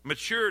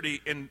 Maturity,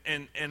 and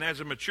as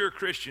a mature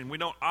Christian, we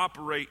don't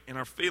operate in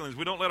our feelings.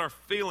 We don't let our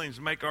feelings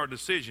make our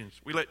decisions.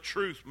 We let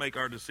truth make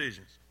our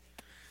decisions.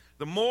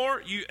 The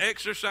more you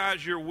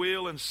exercise your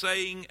will in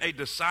saying a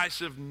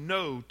decisive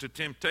no to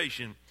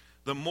temptation,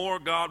 the more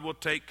God will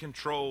take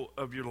control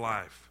of your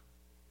life.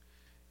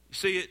 You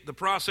see, the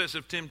process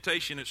of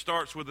temptation, it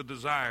starts with a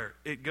desire.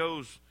 It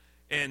goes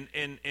and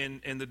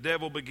the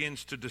devil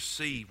begins to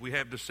deceive. We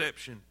have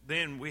deception.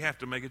 Then we have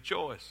to make a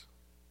choice.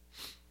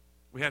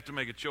 We have to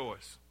make a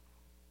choice.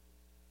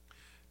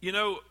 You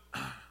know,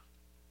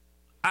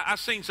 I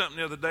seen something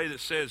the other day that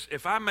says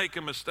if I make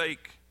a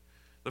mistake,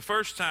 the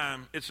first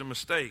time it's a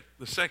mistake,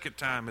 the second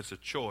time it's a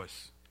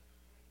choice.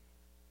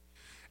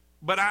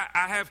 But I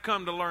have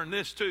come to learn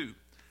this too,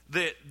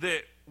 that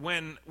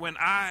when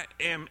I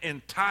am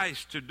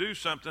enticed to do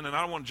something, and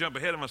I don't want to jump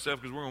ahead of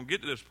myself because we're going to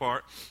get to this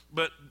part,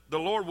 but the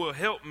Lord will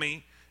help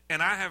me,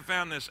 and I have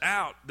found this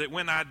out, that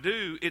when I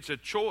do, it's a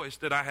choice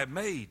that I have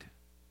made.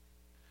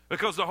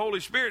 Because the Holy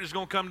Spirit is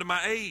going to come to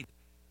my aid.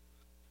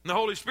 And the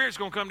Holy Spirit's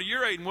going to come to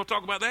your aid, and we'll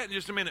talk about that in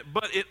just a minute.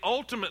 But it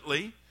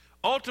ultimately,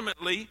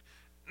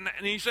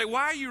 and you say,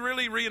 why are you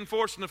really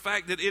reinforcing the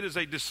fact that it is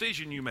a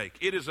decision you make?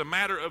 It is a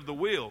matter of the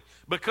will.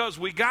 Because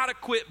we got to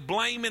quit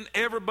blaming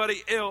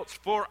everybody else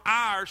for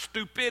our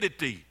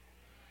stupidity.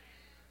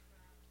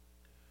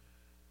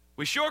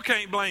 We sure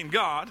can't blame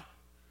God,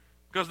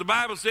 because the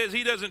Bible says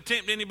he doesn't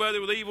tempt anybody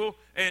with evil,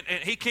 and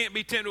he can't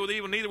be tempted with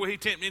evil, neither will he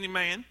tempt any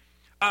man.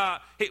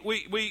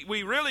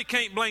 We really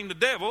can't blame the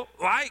devil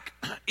like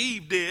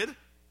Eve did.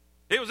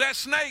 It was that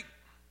snake.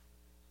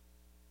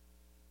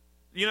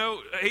 You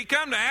know, he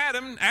come to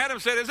Adam. Adam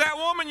said, is that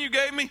woman you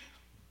gave me?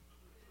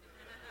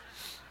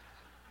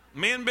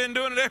 Men been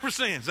doing it ever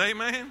since.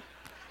 Amen.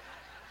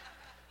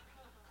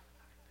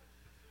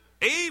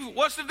 Eve,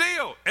 what's the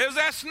deal? It was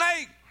that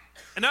snake.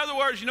 In other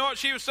words, you know what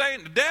she was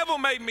saying? The devil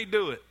made me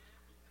do it.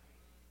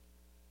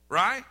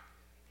 Right?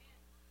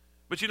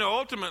 But you know,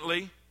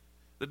 ultimately,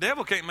 the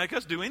devil can't make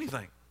us do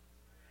anything.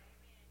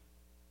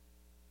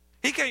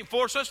 He can't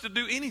force us to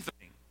do anything.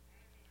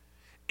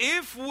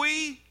 If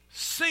we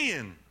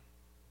sin,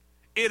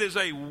 it is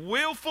a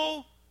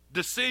willful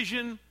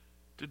decision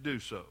to do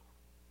so.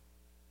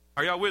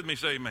 Are y'all with me?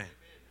 Say amen.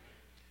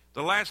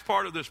 The last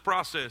part of this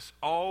process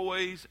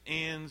always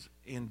ends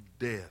in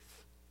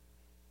death.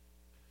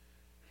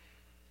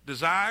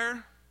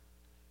 Desire,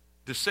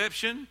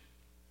 deception,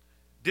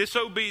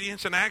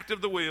 disobedience, an act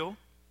of the will,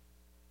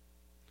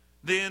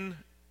 then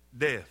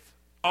death.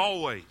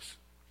 Always.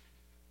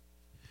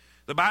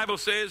 The Bible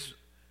says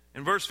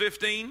in verse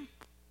 15,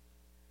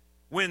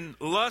 when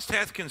lust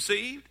hath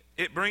conceived,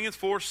 it bringeth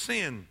forth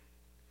sin.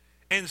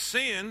 And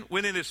sin,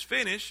 when it is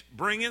finished,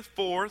 bringeth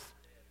forth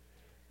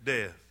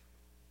death.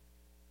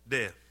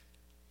 Death.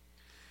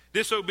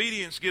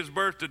 Disobedience gives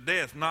birth to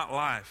death, not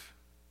life.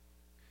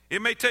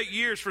 It may take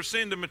years for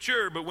sin to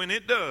mature, but when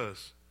it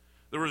does,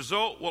 the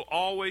result will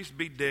always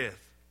be death.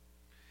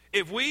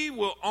 If we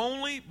will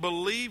only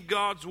believe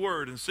God's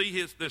word and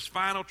see this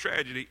final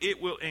tragedy, it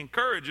will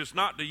encourage us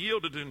not to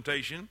yield to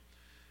temptation.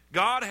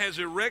 God has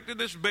erected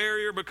this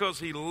barrier because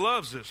he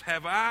loves us.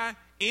 Have I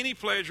any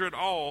pleasure at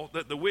all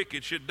that the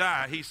wicked should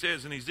die? He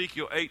says in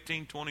Ezekiel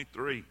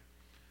 18:23.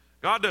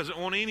 God doesn't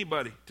want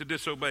anybody to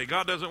disobey.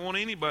 God doesn't want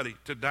anybody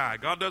to die.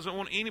 God doesn't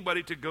want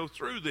anybody to go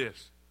through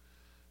this.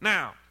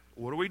 Now,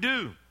 what do we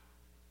do?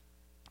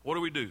 What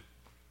do we do?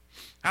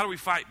 How do we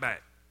fight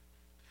back?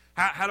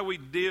 How do we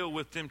deal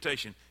with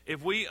temptation?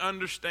 If we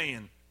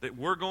understand that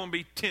we're going to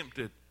be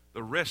tempted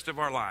the rest of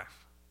our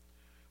life,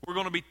 we're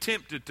going to be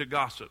tempted to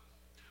gossip.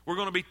 We're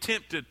going to be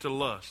tempted to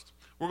lust.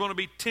 We're going to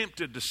be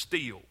tempted to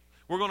steal.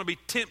 We're going to be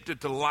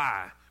tempted to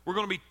lie. We're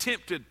going to be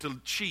tempted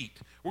to cheat.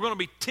 We're going to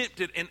be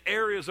tempted in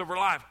areas of our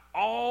life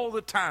all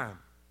the time.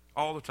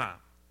 All the time.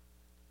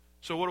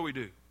 So what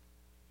do?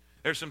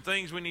 There's some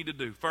things we need to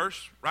do.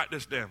 First, write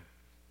this down.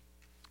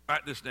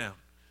 Write this down.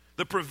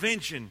 The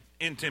prevention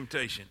in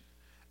temptation.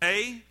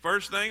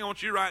 First thing I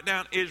want you to write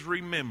down is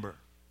remember.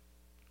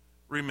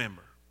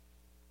 Remember.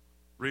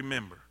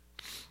 Remember.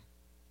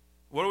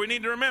 What do we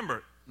need to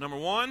remember? Number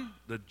one,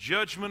 the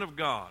judgment of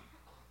God.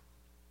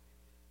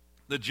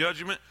 The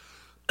judgment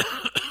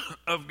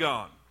of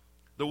God.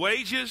 The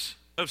wages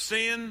of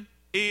sin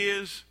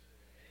is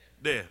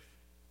death.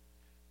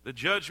 The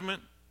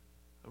judgment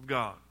of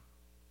God.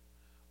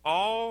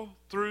 All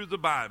through the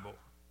Bible,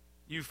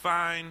 you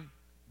find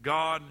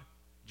God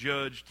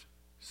judged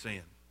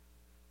sin.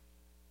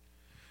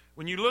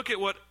 When you look at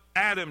what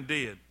Adam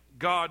did,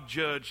 God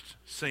judged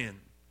sin.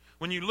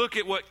 When you look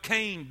at what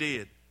Cain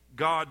did,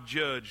 God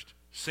judged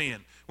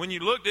sin. When you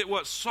looked at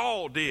what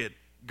Saul did,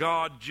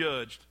 God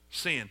judged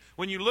sin.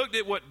 When you looked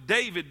at what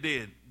David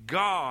did,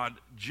 God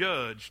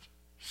judged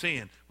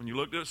sin. When you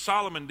looked at what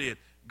Solomon did,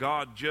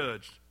 God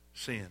judged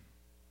sin.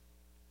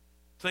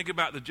 Think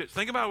about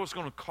what's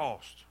going to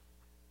cost.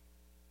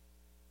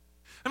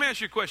 Let me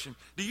ask you a question.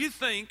 Do you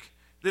think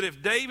that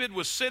if David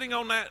was sitting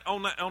on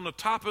the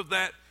top of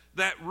that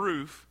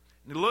roof,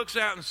 and he looks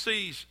out and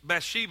sees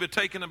Bathsheba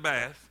taking a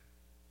bath,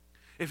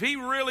 if he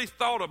really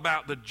thought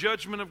about the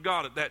judgment of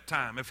God at that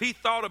time, if he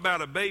thought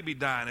about a baby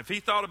dying, if he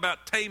thought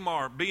about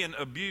Tamar being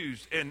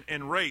abused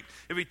and raped,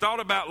 if he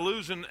thought about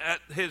losing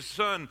his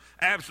son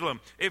Absalom,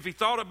 if he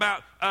thought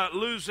about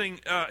losing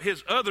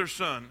his other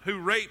son who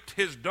raped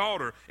his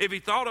daughter, if he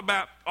thought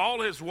about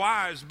all his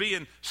wives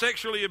being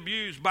sexually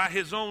abused by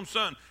his own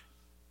son,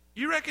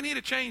 you reckon he'd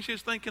have changed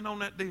his thinking on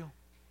that deal?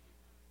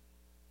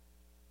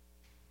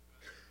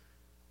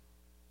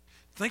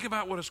 Think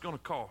about what it's going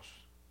to cost.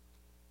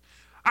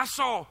 I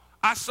saw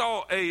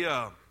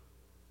a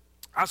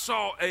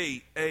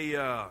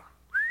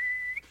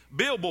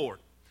billboard.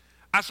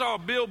 I saw a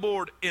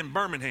billboard in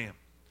Birmingham.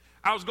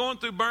 I was going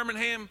through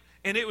Birmingham,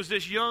 and it was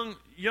this young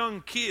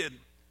kid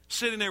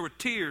sitting there with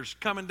tears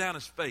coming down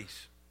his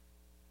face.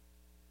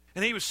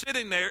 And he was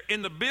sitting there,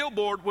 and the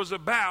billboard was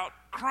about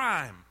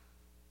crime.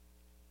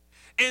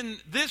 And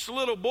this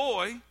little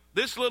boy's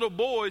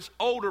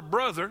older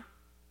brother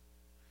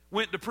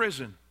went to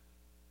prison.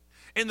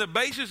 And the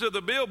basis of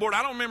the billboard,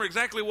 I don't remember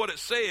exactly what it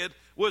said,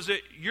 was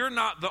that you're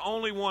not the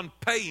only one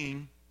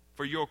paying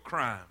for your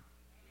crime.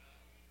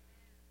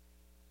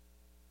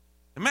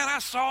 And man, I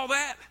saw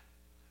that,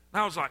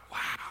 and I was like,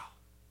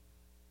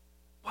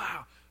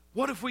 wow,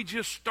 what if we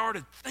just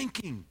started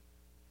thinking?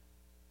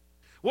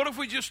 What if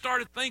we just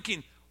started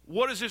thinking,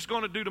 what is this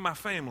going to do to my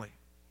family?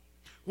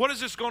 What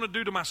is this going to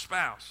do to my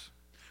spouse?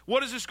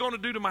 What is this going to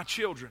do to my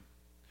children?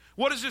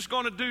 What is this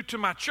going to do to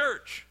my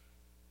church?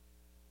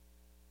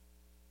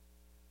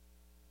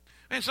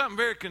 And something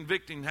very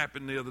convicting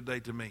happened the other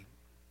day to me.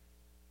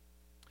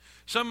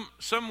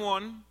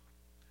 Someone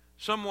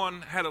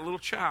had a little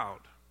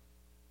child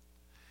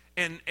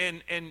and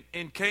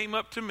came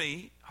up to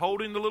me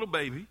holding the little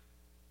baby.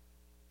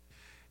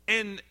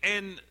 And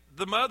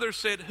the mother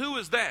said, "Who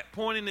is that?"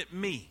 pointing at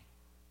me.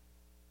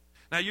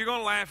 Now you're going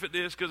to laugh at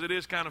this because it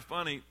is kind of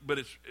funny,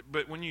 but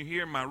when you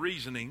hear my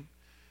reasoning,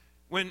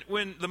 when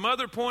the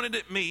mother pointed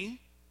at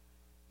me,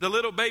 the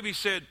little baby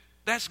said,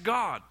 "That's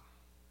God.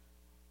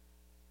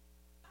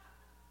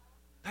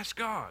 That's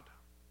God."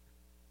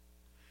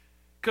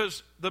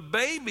 Because the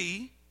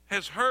baby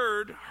has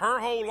heard her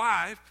whole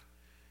life,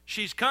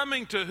 she's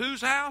coming to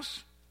whose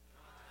house?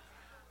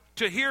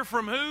 To hear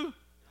from who?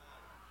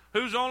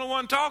 Who's the only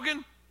one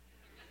talking?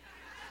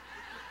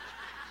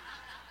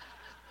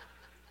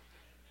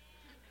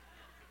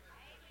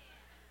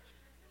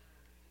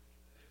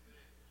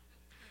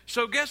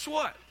 So guess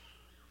what?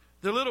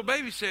 The little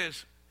baby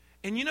says,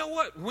 and you know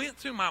what went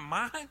through my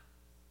mind?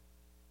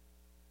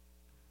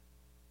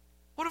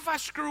 What if I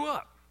screw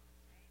up?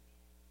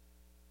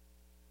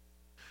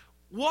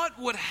 What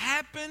would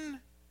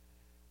happen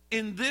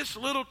in this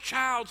little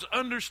child's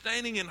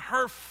understanding and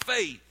her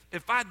faith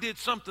if I did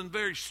something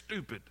very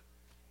stupid?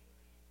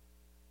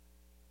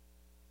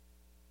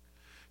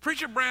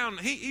 Preacher Brown,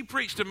 he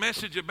preached a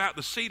message about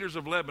the cedars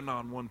of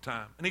Lebanon one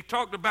time, and he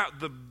talked about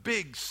the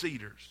big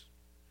cedars.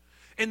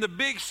 And the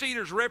big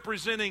cedars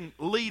representing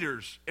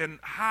leaders and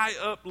high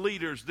up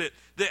leaders that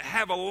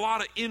have a lot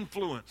of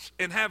influence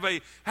and have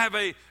a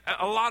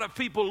lot of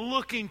people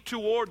looking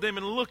toward them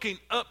and looking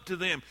up to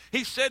them.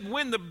 He said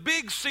when the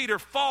big cedar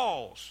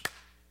falls,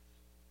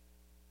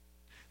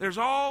 there's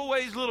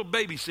always little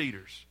baby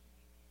cedars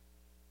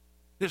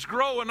that's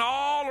growing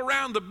all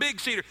around the big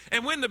cedar.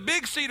 And when the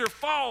big cedar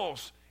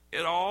falls,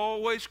 it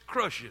always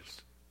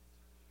crushes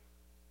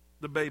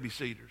the baby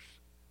cedars.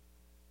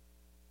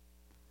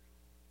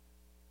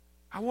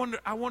 I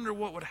wonder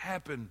what would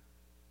happen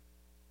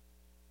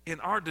in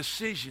our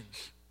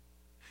decisions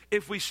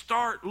if we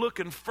start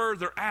looking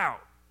further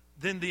out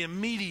than the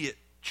immediate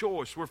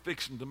choice we're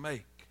fixing to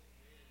make.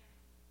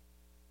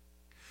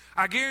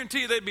 I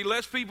guarantee you there'd be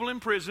less people in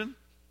prison.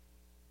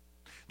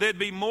 There'd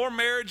be more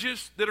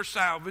marriages that are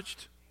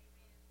salvaged.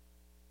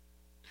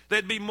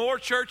 There'd be more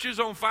churches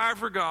on fire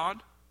for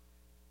God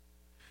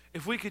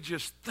if we could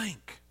just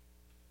think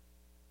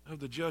of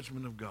the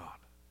judgment of God.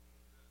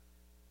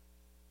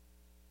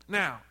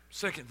 Now,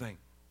 second thing,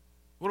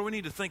 what do we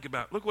need to think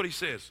about? Look what he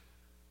says.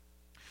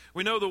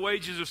 We know the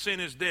wages of sin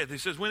is death. He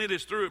says, when it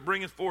is through, it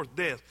bringeth forth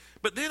death.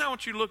 But then I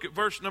want you to look at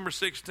verse number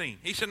 16.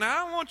 He said, now I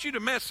don't want you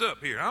to mess up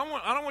here. I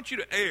don't want you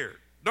to err.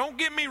 Don't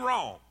get me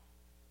wrong.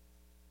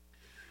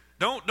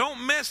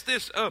 Don't mess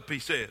this up, he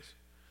says.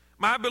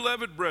 My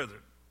beloved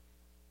brethren,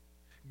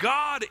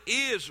 God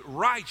is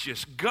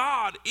righteous.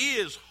 God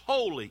is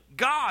holy.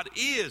 God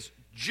is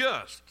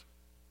just.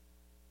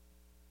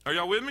 Are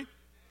y'all with me?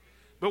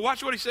 But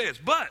watch what he says.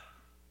 But,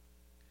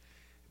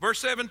 verse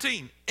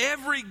 17,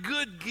 every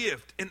good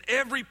gift and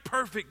every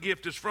perfect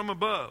gift is from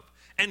above,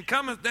 and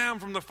cometh down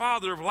from the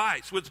Father of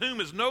lights, with whom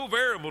is no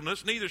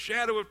variableness, neither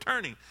shadow of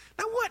turning.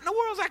 Now what in the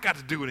world has that got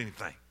to do with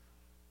anything?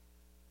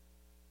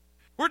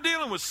 We're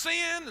dealing with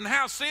sin and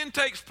how sin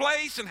takes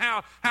place and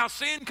how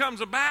sin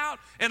comes about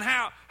and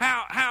how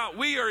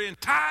we are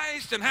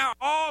enticed and how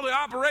all the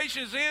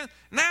operation is in.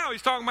 Now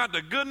he's talking about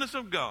the goodness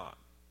of God.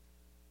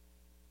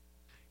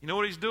 You know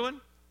what he's doing?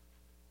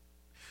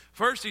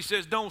 First, he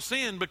says, don't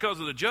sin because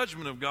of the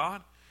judgment of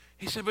God.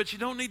 He said, but you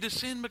don't need to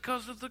sin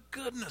because of the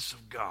goodness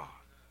of God.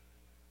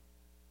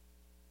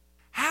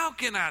 How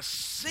can I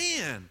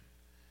sin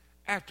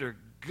after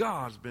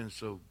God's been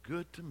so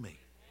good to me?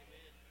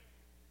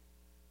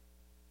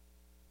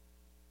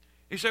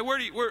 You say,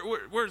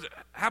 where's it?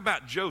 How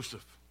about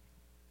Joseph?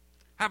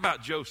 How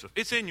about Joseph?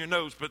 It's in your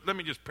notes, but let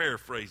me just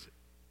paraphrase it.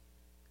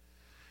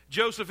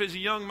 Joseph is a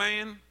young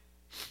man.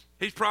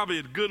 He's probably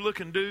a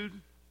good-looking dude.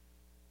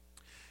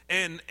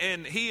 And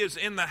he is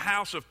in the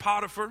house of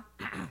Potiphar.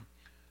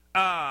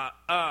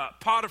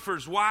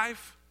 Potiphar's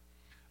wife,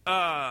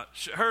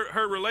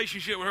 her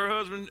relationship with her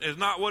husband is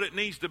not what it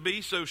needs to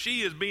be, so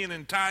she is being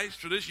enticed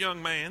for this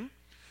young man.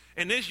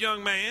 And this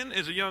young man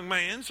is a young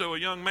man, so a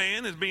young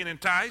man is being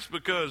enticed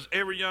because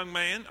every young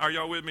man, are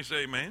y'all with me?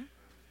 Say amen.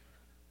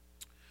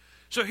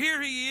 So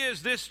here he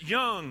is, this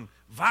young,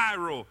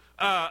 viral,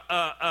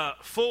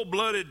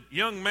 full-blooded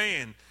young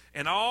man,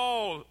 and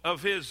all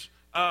of his,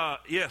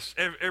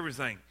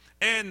 everything.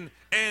 And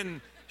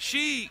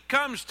she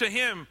comes to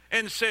him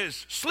and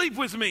says, sleep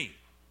with me.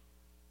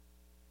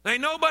 There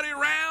ain't nobody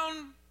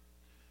around.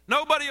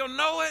 Nobody will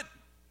know it.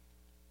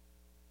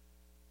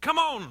 Come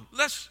on,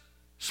 let's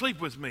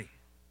sleep with me.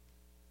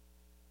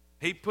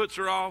 He puts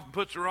her off.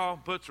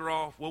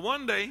 Well,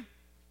 one day,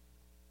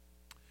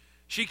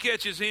 she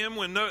catches him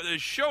when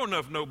there's sure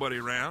enough nobody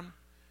around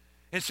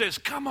and says,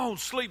 come on,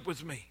 sleep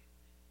with me.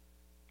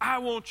 I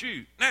want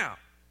you. Now,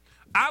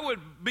 I would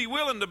be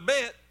willing to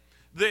bet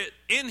that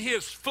in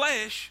his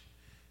flesh,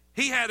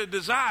 he had a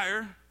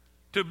desire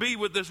to be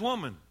with this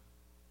woman.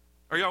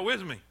 Are y'all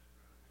with me?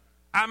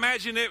 I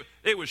imagine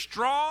it was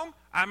strong.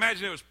 I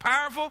imagine it was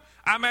powerful.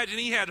 I imagine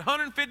he had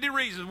 150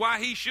 reasons why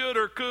he should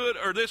or could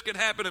or this could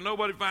happen and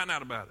nobody find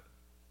out about it.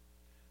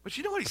 But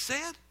you know what he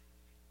said?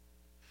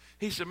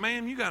 He said,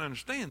 ma'am, you got to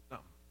understand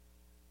something.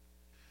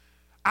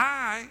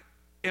 I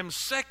am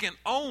second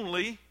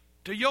only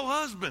to your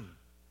husband.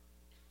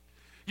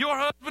 Your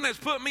husband has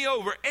put me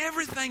over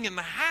everything in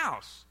the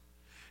house.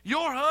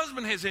 Your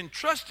husband has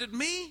entrusted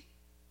me.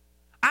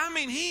 I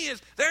mean,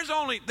 there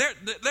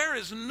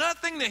is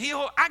nothing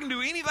that I can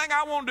do anything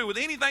I want to do with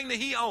anything that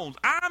he owns.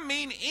 I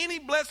mean, any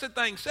blessed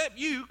thing except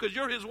you, because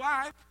you're his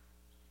wife.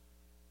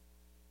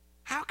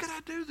 How could I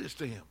do this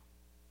to him?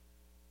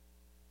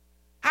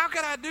 How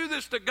could I do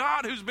this to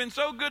God who's been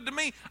so good to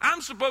me?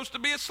 I'm supposed to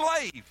be a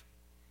slave,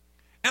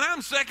 and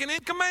I'm second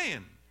in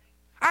command.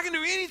 I can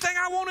do anything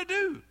I want to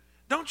do.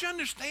 Don't you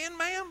understand,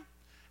 ma'am?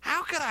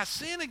 How could I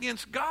sin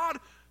against God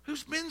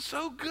who's been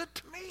so good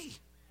to me?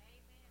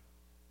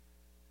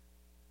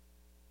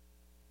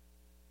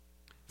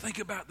 Think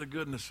about the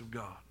goodness of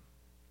God.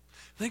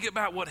 Think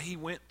about what he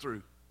went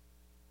through.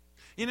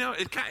 You know,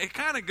 it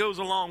kind of goes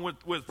along with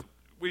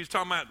we was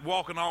talking about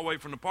walking all the way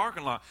from the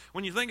parking lot.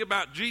 When you think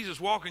about Jesus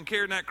walking,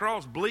 carrying that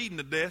cross, bleeding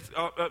to death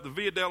up the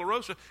Via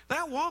Dolorosa,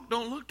 that walk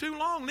don't look too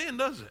long then,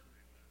 does it?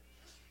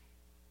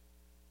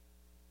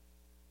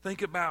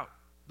 Think about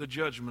the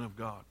judgment of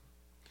God.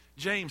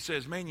 James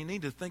says, man, you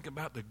need to think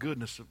about the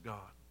goodness of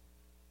God.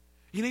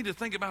 You need to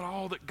think about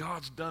all that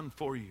God's done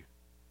for you.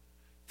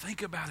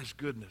 Think about his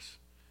goodness.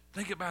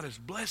 Think about his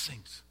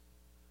blessings.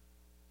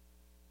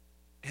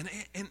 And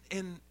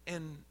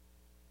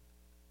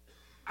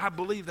I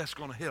believe that's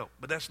going to help,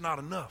 but that's not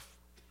enough.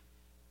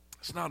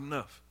 It's not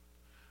enough.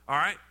 All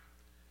right?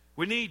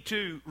 We need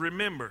to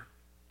remember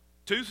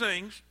two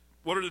things.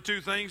 What are the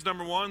two things?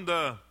 Number one,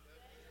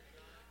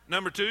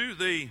 number two,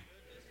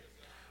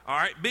 all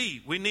right,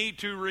 B, we need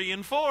to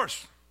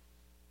reinforce.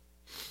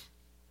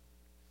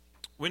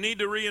 We need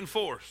to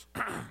reinforce.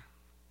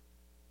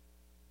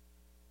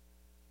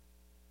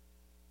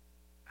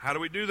 How do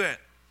we do that?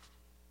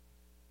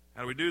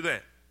 How do we do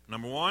that?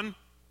 Number one,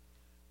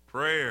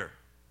 prayer.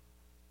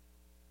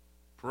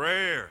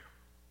 Prayer.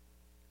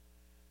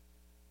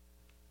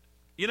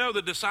 You know,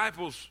 the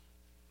disciples,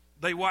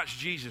 they watched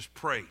Jesus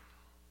pray.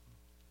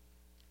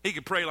 He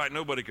could pray like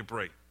nobody could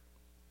pray.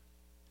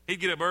 He'd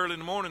get up early in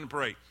the morning and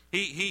pray.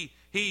 He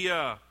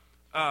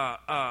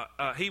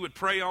would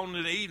pray on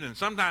in the evening.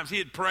 Sometimes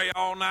he'd pray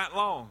all night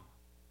long.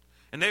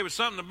 And there was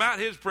something about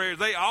his prayers,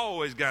 they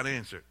always got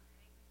answered.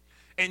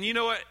 And you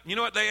know what? You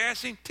know what they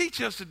asked him?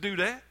 Teach us to do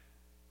that.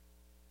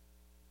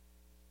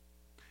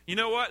 You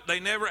know what? They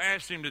never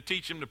asked him to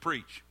teach him to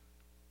preach.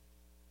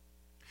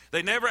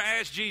 They never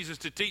asked Jesus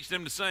to teach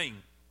them to sing.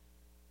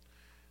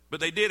 But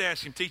they did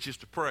ask him, teach us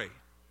to pray.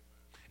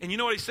 And you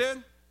know what he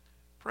said?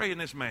 Pray in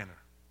this manner.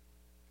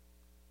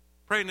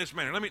 Pray in this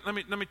manner.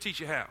 Let me teach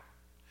you how.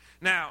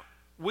 Now,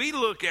 we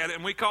look at it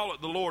and we call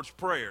it the Lord's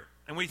Prayer.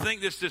 And we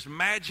think this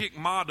magic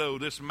motto,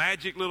 this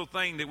magic little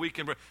thing that we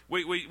can,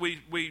 we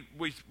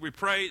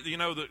pray, you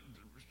know, the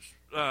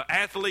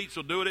athletes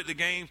will do it at the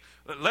games.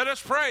 Let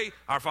us pray,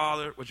 our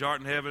Father, which art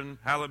in heaven,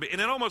 hallowed be.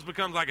 And it almost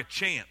becomes like a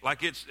chant,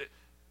 like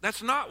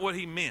that's not what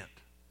he meant.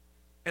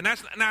 And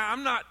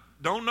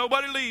don't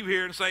nobody leave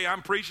here and say,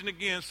 I'm preaching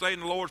against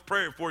saying the Lord's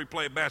Prayer before you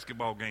play a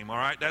basketball game, all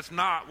right? That's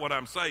not what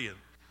I'm saying.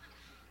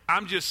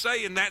 I'm just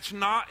saying that's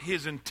not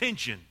his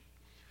intention.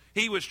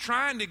 He was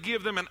trying to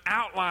give them an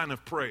outline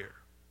of prayer.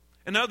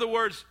 In other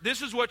words,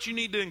 this is what you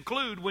need to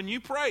include when you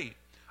pray.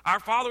 Our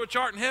Father which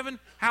art in heaven,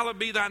 hallowed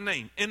be thy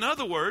name. In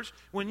other words,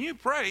 when you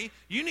pray,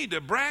 you need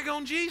to brag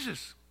on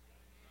Jesus.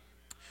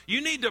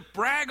 You need to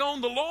brag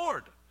on the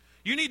Lord.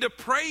 You need to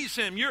praise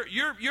him.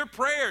 Your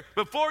prayer,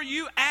 before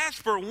you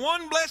ask for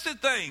one blessed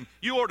thing,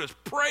 you ought to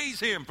praise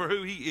him for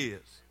who he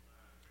is.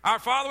 Our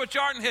Father which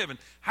art in heaven,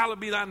 hallowed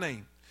be thy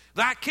name.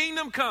 Thy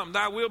kingdom come,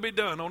 thy will be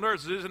done on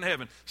earth as it is in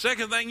heaven.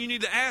 Second thing you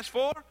need to ask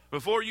for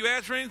before you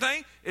ask for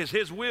anything is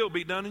his will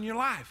be done in your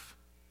life.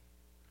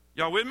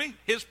 Y'all with me?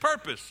 His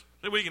purpose.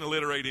 We can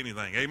alliterate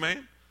anything.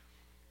 Amen?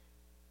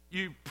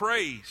 You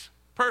praise,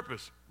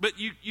 purpose. But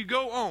you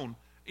go on.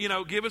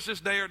 Give us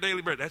this day our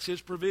daily bread. That's his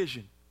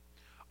provision.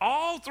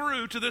 All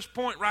through to this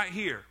point right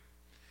here.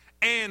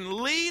 And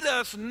lead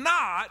us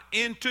not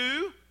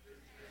into,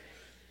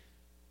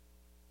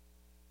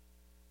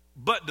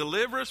 but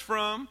deliver us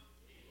from.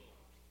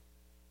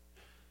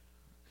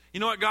 You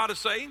know what God is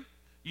saying?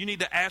 You need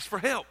to ask for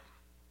help.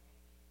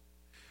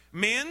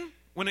 Men,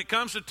 when it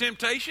comes to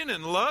temptation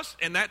and lust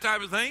and that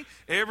type of thing,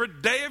 every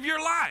day of your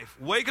life,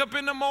 wake up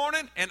in the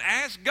morning and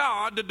ask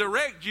God to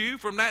direct you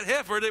from that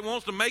heifer that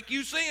wants to make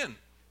you sin.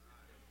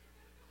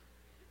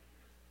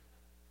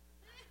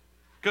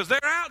 Because they're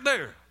out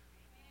there.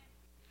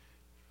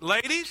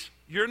 Ladies,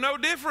 you're no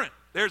different.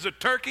 There's a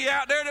turkey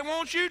out there that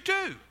wants you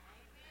too.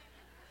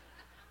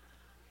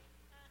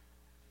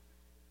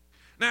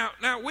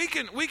 Now we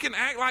can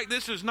act like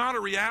this is not a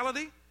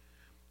reality,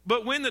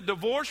 but when the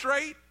divorce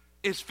rate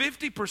is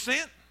 50%,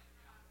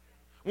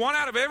 1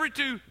 out of every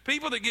 2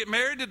 people that get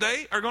married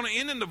today are going to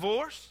end in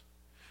divorce.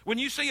 When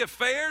you see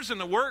affairs in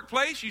the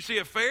workplace, you see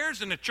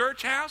affairs in the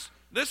church house.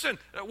 Listen,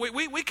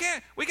 we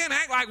can't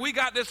act like we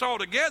got this all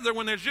together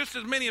when there's just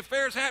as many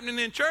affairs happening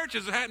in church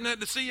as happening at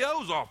the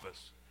CEO's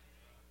office.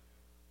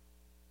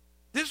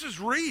 This is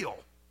real.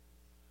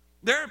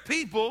 There are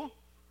people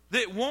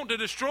that want to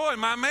destroy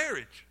my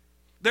marriage.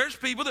 There's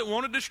people that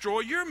want to destroy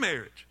your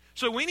marriage.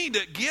 So we need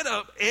to get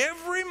up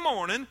every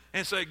morning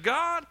and say,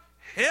 God,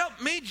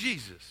 help me,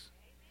 Jesus.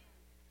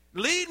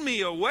 Lead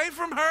me away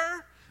from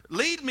her.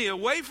 Lead me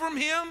away from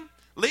him.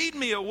 Lead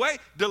me away.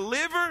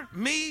 Deliver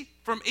me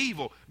from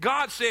evil.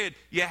 God said,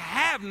 you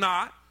have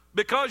not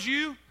because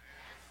you.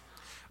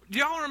 Do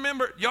y'all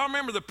remember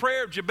the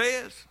prayer of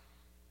Jabez?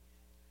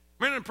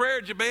 Remember the prayer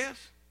of Jabez?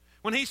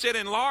 When he said,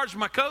 enlarge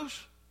my coast?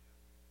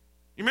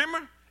 You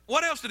remember?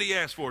 What else did he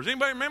ask for? Does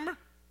anybody remember?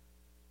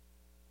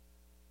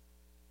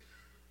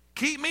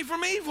 Keep me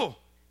from evil.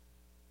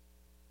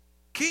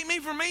 Keep me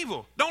from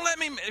evil. Don't let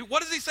me,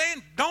 what is he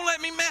saying? Don't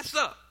let me mess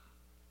up.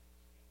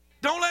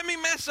 Don't let me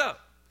mess up.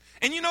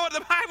 And you know what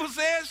the Bible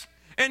says?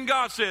 And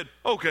God said,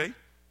 okay.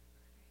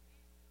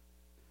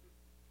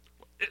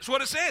 It's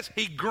what it says.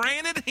 He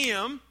granted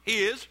him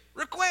his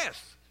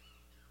request.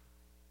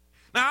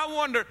 Now I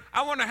wonder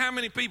how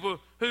many people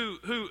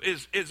who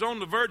is on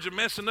the verge of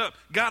messing up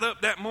got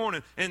up that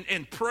morning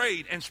and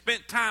prayed and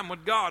spent time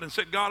with God and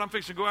said, God, I'm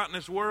fixing to go out in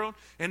this world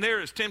and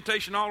there is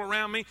temptation all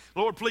around me.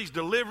 Lord, please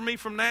deliver me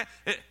from that.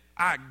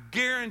 I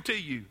guarantee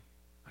you,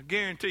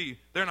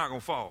 they're not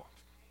going to fall.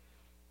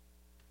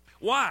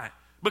 Why?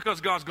 Because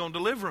God's going to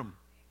deliver them.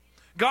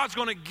 God's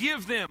going to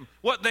give them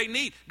what they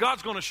need.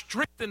 God's going to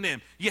strengthen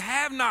them. You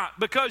have not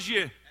because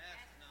you.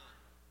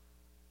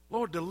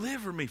 Lord,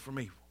 deliver me from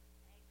evil.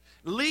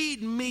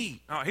 Lead me.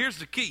 Oh, here's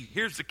the key.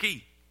 Here's the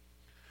key.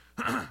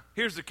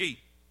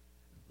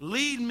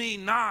 Lead me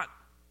not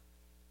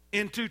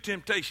into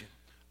temptation.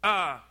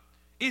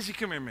 Izzy,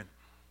 come here a minute.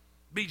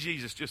 Be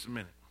Jesus just a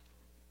minute.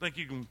 Think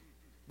you can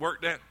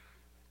work that?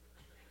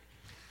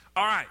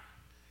 All right.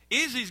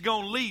 Izzy's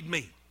going to lead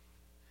me.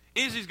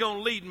 Izzy's going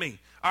to lead me.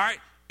 All right.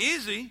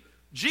 Izzy,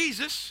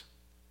 Jesus,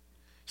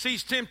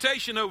 sees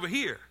temptation over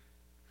here.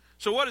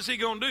 So what is he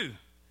going to do?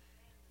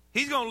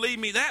 He's going to lead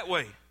me that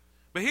way.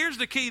 But here's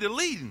the key to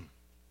leading.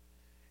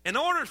 In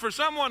order for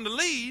someone to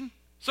lead,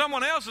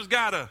 someone else has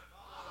got to.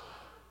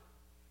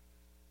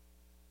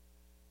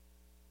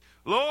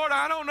 Lord,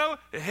 I don't know.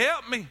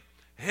 Help me.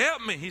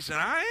 Help me. He said,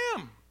 I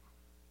am.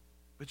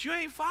 But you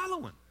ain't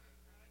following.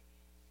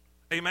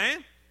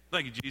 Amen?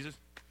 Thank you, Jesus.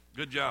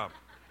 Good job.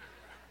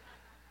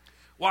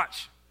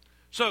 Watch.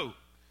 So,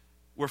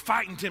 we're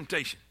fighting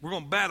temptation. We're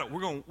going to battle.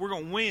 We're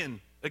going to win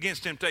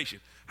against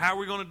temptation. How are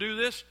we going to do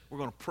this? We're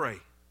going to pray.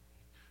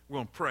 We're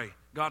going to pray.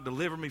 God,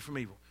 deliver me from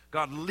evil.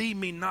 God, lead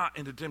me not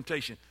into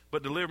temptation,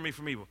 but deliver me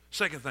from evil.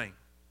 Second thing.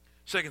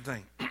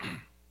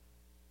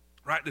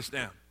 Write this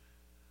down.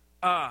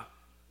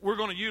 We're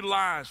going to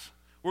utilize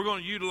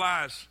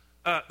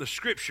the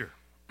Scripture.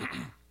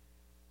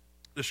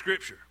 The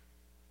Scripture.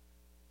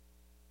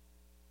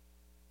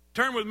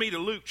 Turn with me to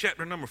Luke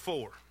chapter number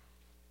 4.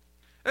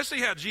 Let's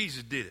see how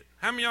Jesus did it.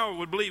 How many of y'all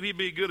would believe he'd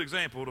be a good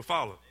example to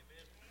follow?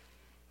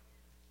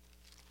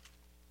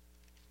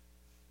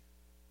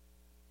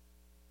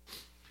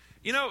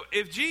 You know,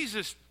 if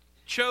Jesus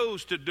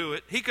chose to do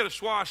it, he could have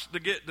squashed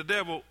the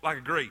devil like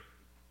a grape.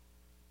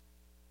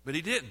 But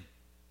he didn't.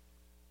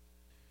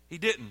 He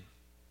didn't.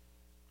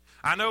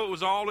 I know it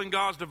was all in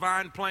God's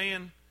divine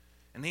plan,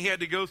 and he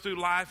had to go through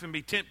life and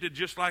be tempted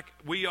just like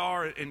we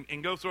are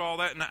and go through all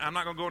that. And I'm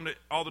not going to go into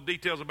all the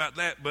details about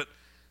that, but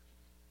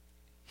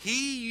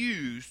he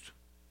used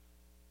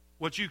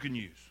what you can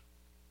use.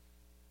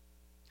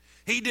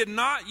 He did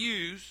not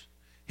use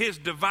his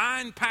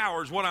divine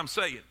power, is what I'm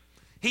saying.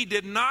 He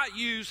did not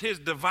use his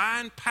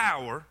divine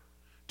power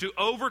to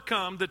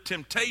overcome the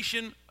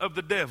temptation of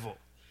the devil.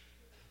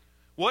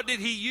 What did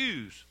he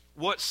use?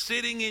 What's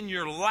sitting in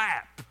your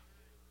lap.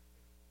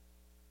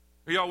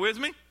 Are y'all with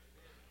me?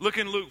 Look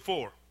in Luke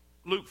 4.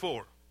 Luke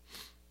 4,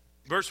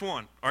 verse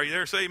 1. Are you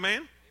there? Say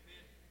amen.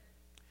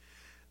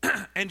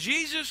 And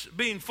Jesus,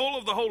 being full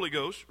of the Holy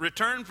Ghost,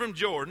 returned from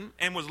Jordan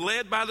and was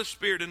led by the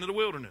Spirit into the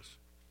wilderness,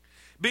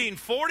 being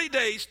 40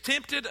 days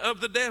tempted of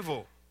the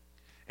devil.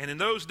 And in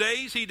those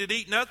days he did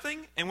eat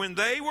nothing, and when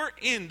they were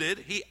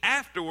ended, he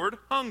afterward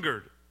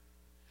hungered.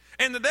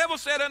 And the devil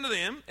said unto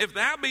them, If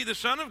thou be the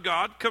Son of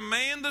God,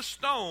 command the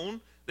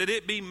stone that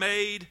it be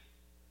made.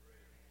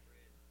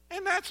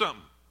 And that's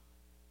something.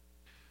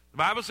 The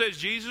Bible says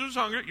Jesus was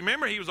hungry. You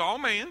remember, he was all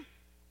man.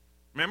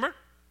 Remember?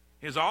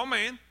 He was all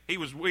man. He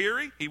was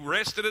weary. He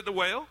rested at the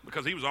well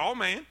because he was all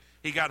man.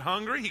 He got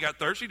hungry. He got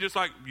thirsty just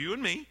like you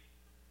and me.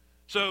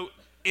 So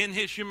in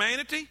his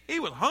humanity, he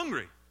was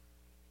hungry.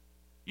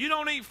 You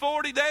don't eat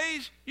 40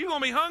 days, you're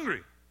going to be hungry.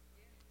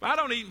 If I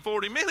don't eat in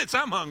 40 minutes,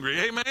 I'm hungry.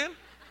 Amen?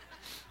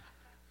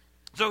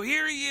 So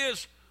here he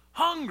is,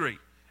 hungry.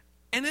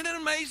 And isn't it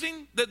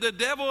amazing that the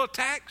devil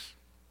attacks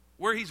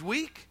where he's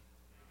weak?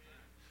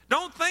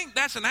 Don't think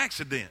that's an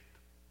accident.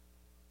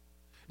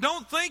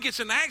 Don't think it's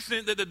an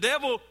accident that the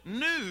devil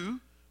knew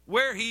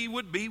where he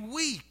would be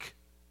weak.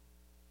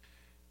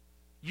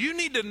 You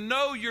need to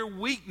know your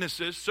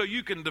weaknesses so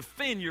you can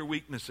defend your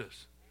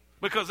weaknesses,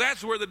 because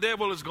that's where the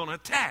devil is going to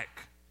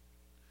attack.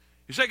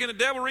 You say, can the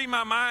devil read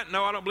my mind?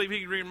 No, I don't believe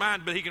he can read your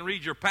mind, but he can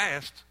read your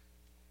past.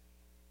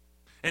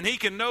 And he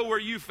can know where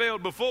you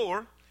failed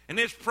before, and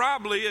there's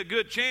probably a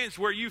good chance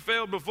where you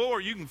failed before,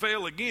 you can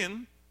fail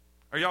again.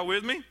 Are y'all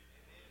with me?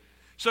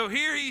 So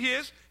here he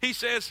is. He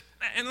says,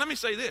 and let me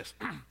say this.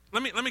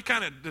 Let me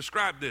kind of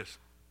describe this.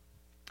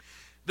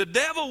 The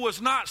devil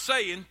was not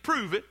saying,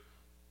 prove it.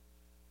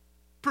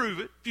 Prove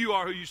it. If you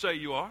are who you say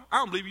you are. I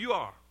don't believe you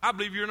are. I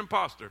believe you're an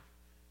imposter.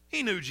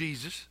 He knew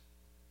Jesus.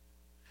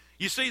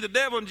 You see, the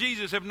devil and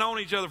Jesus have known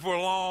each other for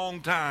a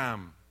long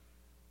time.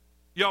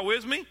 Y'all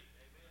with me? Amen.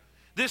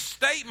 This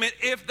statement,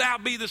 if thou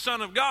be the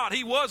Son of God,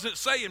 he wasn't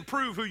saying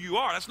prove who you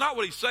are. That's not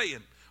what he's saying.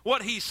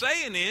 What he's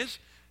saying is,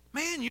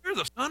 man, you're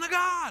the Son of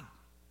God.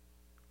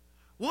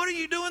 What are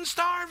you doing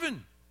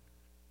starving?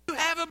 You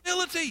have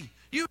ability.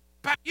 You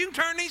can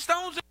turn these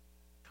stones into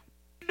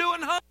what are you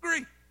doing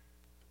hungry?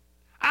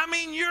 I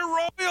mean, you're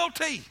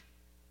royalty.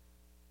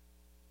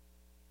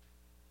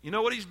 You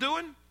know what he's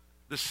doing?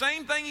 The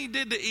same thing he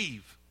did to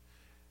Eve.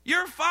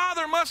 Your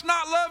father must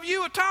not love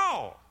you at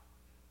all.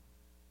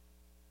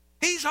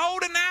 He's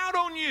holding out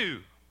on you.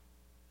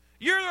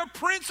 You're the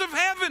prince of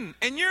heaven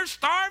and you're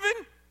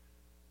starving.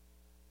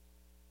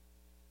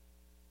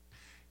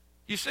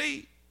 You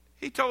see,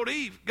 he told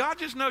Eve, God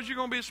just knows you're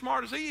going to be as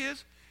smart as he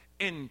is.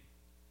 And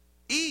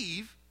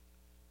Eve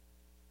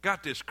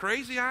got this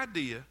crazy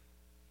idea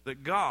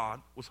that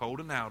God was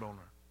holding out on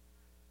her.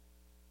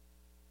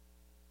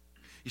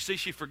 You see,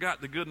 she forgot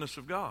the goodness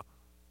of God.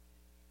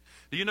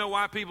 Do you know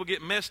why people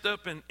get messed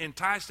up and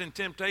enticed in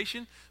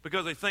temptation?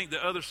 Because they think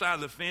the other side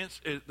of the fence,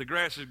 the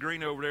grass is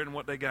green over there than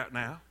what they got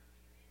now.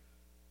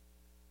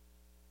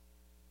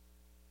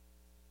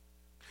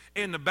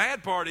 And the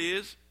bad part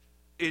is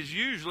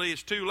usually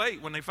it's too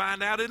late when they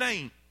find out it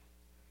ain't.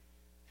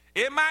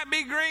 It might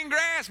be green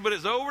grass, but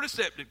it's over the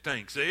septic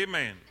tank. Say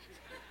amen.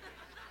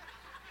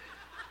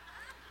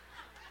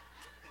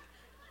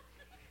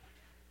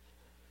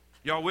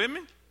 Y'all with me?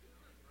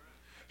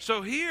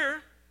 So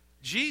here,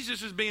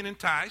 Jesus is being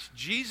enticed.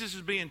 Jesus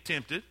is being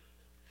tempted.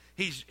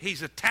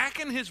 He's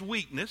attacking his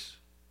weakness.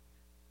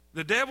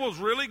 The devil's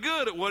really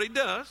good at what he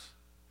does.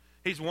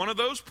 He's one of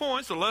those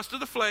points, the lust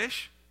of the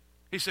flesh.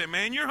 He said,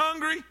 man, you're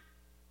hungry.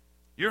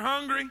 You're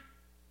hungry.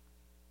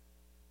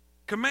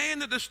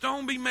 Command that the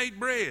stone be made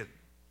bread.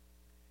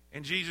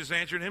 And Jesus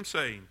answered him,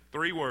 saying,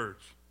 3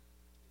 words.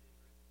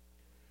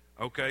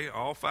 Okay,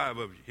 all 5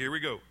 of you. Here we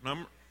go.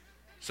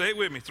 Say it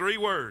with me. 3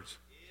 words.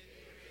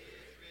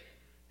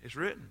 It's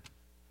written.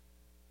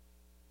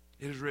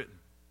 It is written.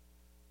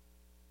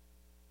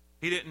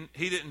 He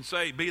didn't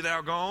say, be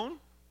thou gone.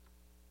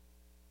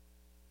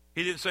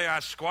 He didn't say, I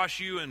squash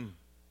you and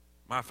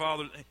my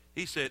father.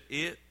 He said,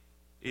 it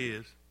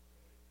is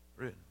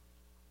written.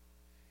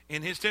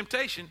 In his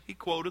temptation, he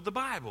quoted the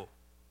Bible.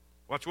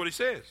 Watch what he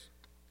says.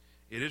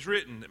 It is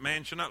written that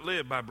man shall not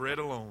live by bread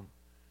alone,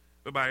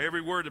 but by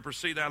every word that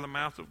proceedeth out of the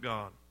mouth of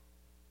God.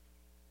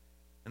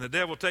 And the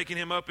devil, taking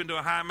him up into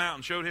a high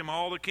mountain, showed him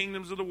all the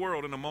kingdoms of the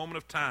world in a moment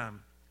of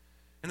time.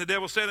 And the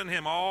devil said unto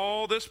him,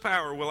 all this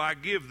power will I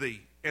give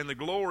thee, and the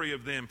glory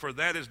of them, for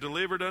that is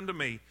delivered unto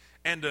me,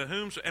 and to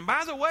whom. And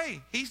by the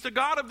way, he's the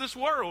God of this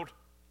world.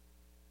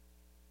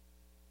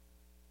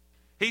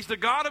 He's the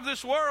God of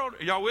this world.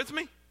 Are y'all with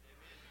me?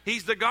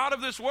 He's the God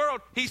of this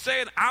world. He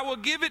said, I will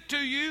give it to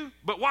you,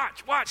 but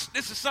watch.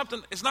 This is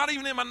something, it's not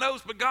even in my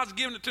notes, but God's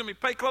giving it to me.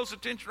 Pay close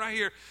attention right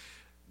here.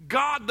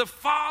 God the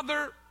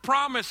Father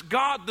promised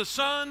God the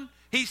Son,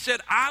 he said,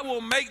 I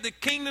will make the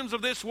kingdoms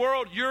of this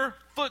world your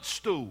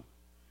footstool.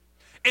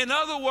 In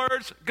other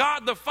words,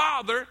 God the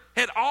Father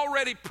had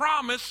already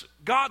promised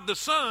God the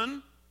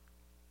Son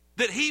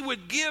that he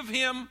would give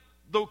him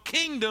the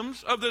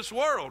kingdoms of this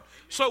world.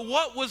 So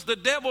what was the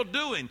devil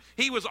doing?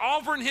 He was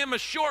offering him a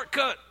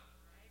shortcut.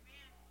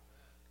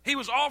 He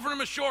was offering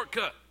him a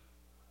shortcut.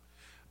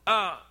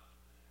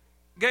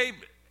 Gabe,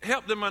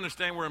 help them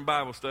understand we're in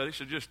Bible study,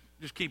 so just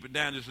keep it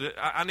down.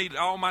 I need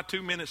all my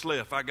 2 minutes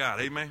left. I got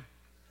it. Amen.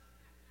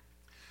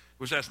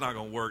 Which that's not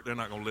going to work. They're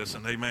not going to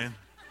listen. Amen.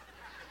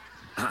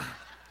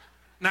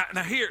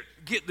 Now here,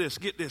 get this.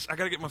 I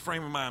got to get my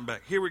frame of mind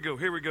back. Here we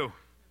go.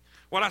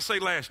 What'd I say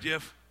last,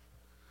 Jeff?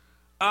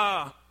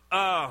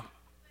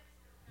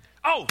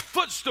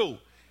 Footstool.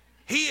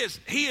 He's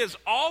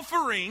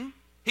offering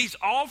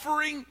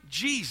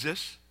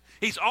Jesus.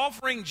 He's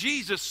offering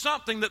Jesus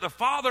something that the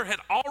Father had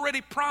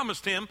already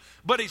promised him,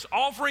 but he's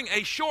offering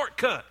a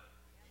shortcut.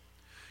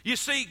 You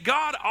see,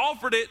 God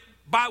offered it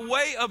by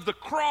way of the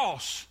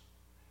cross.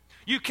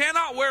 You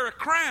cannot wear a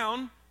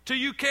crown till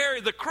you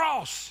carry the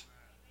cross.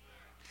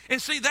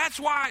 And see, that's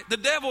why the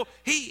devil,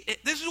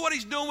 this is what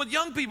he's doing with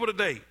young people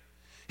today.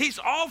 He's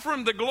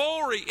offering the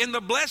glory and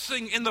the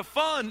blessing and the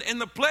fun and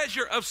the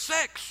pleasure of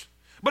sex,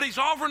 but he's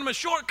offering them a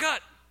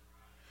shortcut.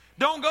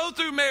 Don't go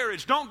through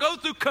marriage. Don't go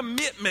through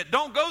commitment.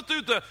 Don't go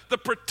through the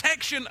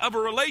protection of a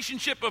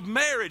relationship of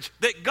marriage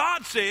that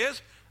God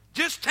says,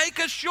 just take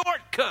a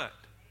shortcut.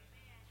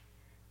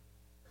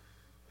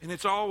 And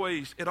it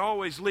always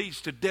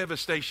leads to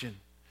devastation.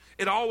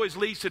 It always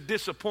leads to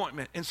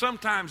disappointment and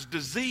sometimes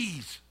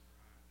disease.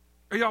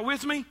 Are y'all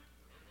with me?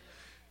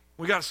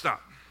 We got to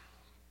stop.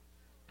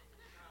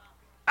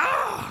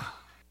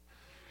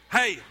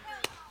 Hey.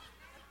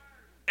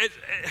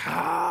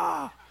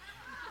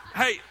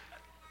 Hey.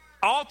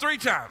 All three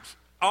times.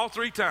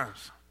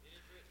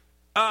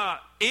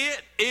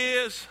 It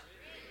is.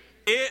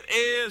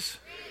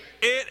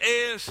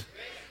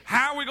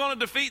 How are we going to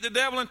defeat the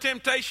devil and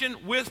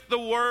temptation? With the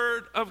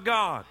Word of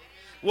God.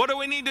 What do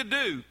we need to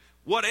do?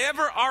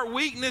 Whatever our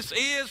weakness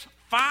is,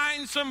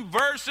 find some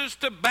verses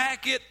to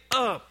back it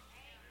up.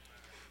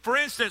 For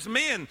instance,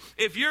 men,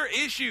 if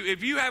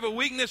you have a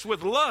weakness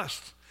with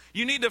lust,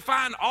 you need to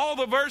find all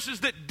the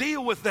verses that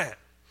deal with that.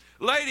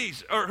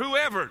 Ladies, or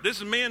whoever, this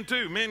is men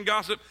too, men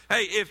gossip.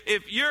 Hey,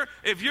 if your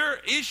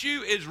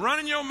issue is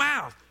running your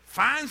mouth,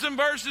 find some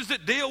verses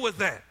that deal with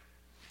that.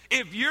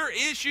 If your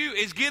issue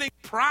is getting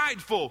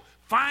prideful,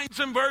 find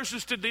some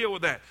verses to deal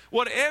with that.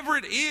 Whatever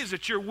it is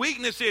that your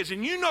weakness is,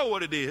 and you know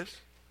what it is,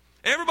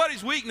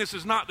 everybody's weakness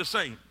is not the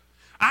same.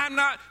 I'm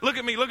not, look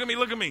at me,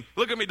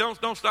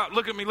 don't stop,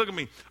 look at me.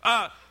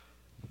 I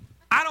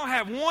don't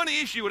have one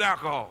issue with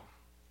alcohol.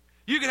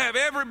 You could have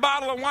every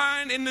bottle of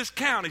wine in this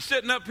county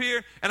sitting up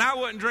here, and I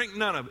wouldn't drink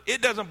none of it.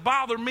 It doesn't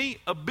bother me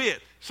a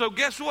bit. So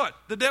guess what?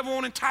 The devil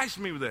won't entice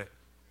me with that.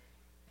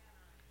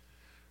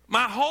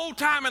 My whole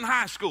time in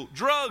high school,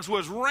 drugs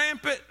was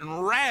rampant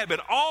and rabid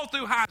all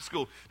through high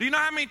school. Do you know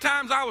how many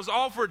times I was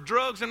offered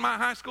drugs in my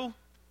high school?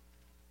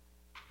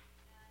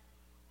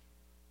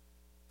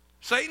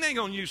 Satan ain't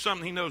going to use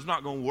something he knows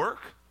not going to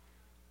work.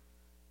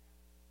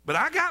 But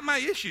I got my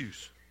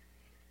issues.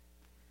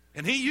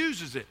 And he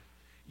uses it.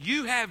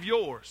 You have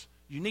yours.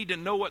 You need to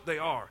know what they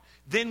are.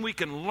 Then we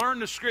can learn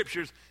the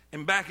scriptures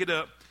and back it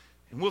up.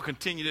 And we'll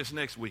continue this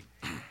next week.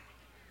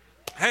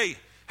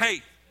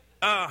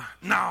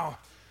 No.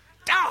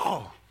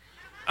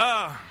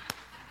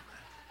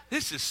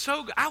 This is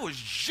so good. I was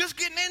just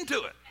getting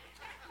into it.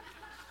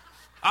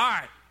 All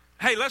right.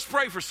 Hey, let's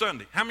pray for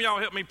Sunday. How many of y'all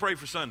help me pray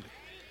for Sunday?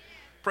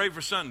 Pray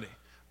for Sunday.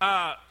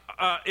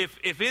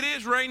 If it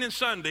is raining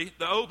Sunday,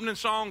 the opening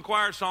song,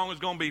 choir song is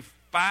going to be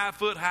 5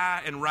 foot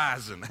high and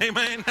rising.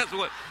 Amen.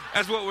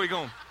 That's what we're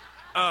going.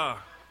 I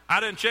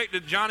didn't check the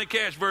Johnny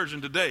Cash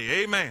version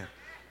today. Amen.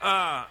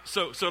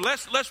 So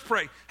let's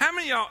pray. How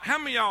many of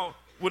y'all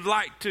would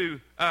like to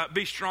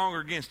be stronger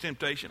against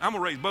temptation? I'm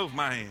gonna raise both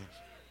my hands.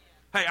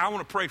 Hey, I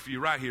want to pray for you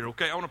right here,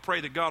 okay? I want to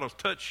pray that God will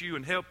touch you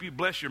and help you,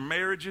 bless your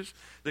marriages,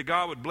 that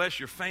God would bless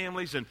your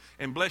families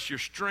and bless your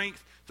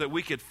strength, that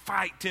we could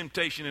fight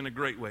temptation in a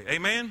great way.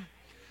 Amen?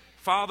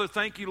 Father,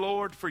 thank you,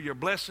 Lord, for your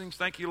blessings.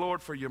 Thank you,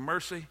 Lord, for your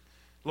mercy.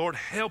 Lord,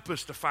 help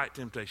us to fight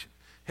temptation.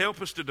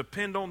 Help us to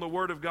depend on the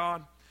Word of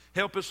God.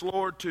 Help us,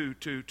 Lord, to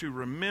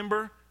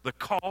remember the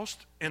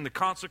cost and the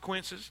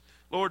consequences.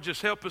 Lord,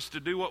 just help us to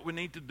do what we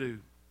need to do.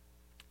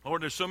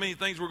 Lord, there's so many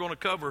things we're going to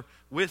cover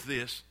with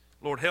this.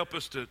 Lord, help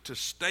us to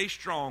stay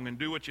strong and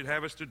do what you'd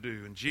have us to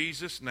do. In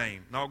Jesus'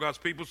 name. And all God's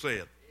people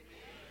said,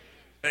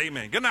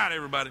 amen. Good night,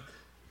 everybody.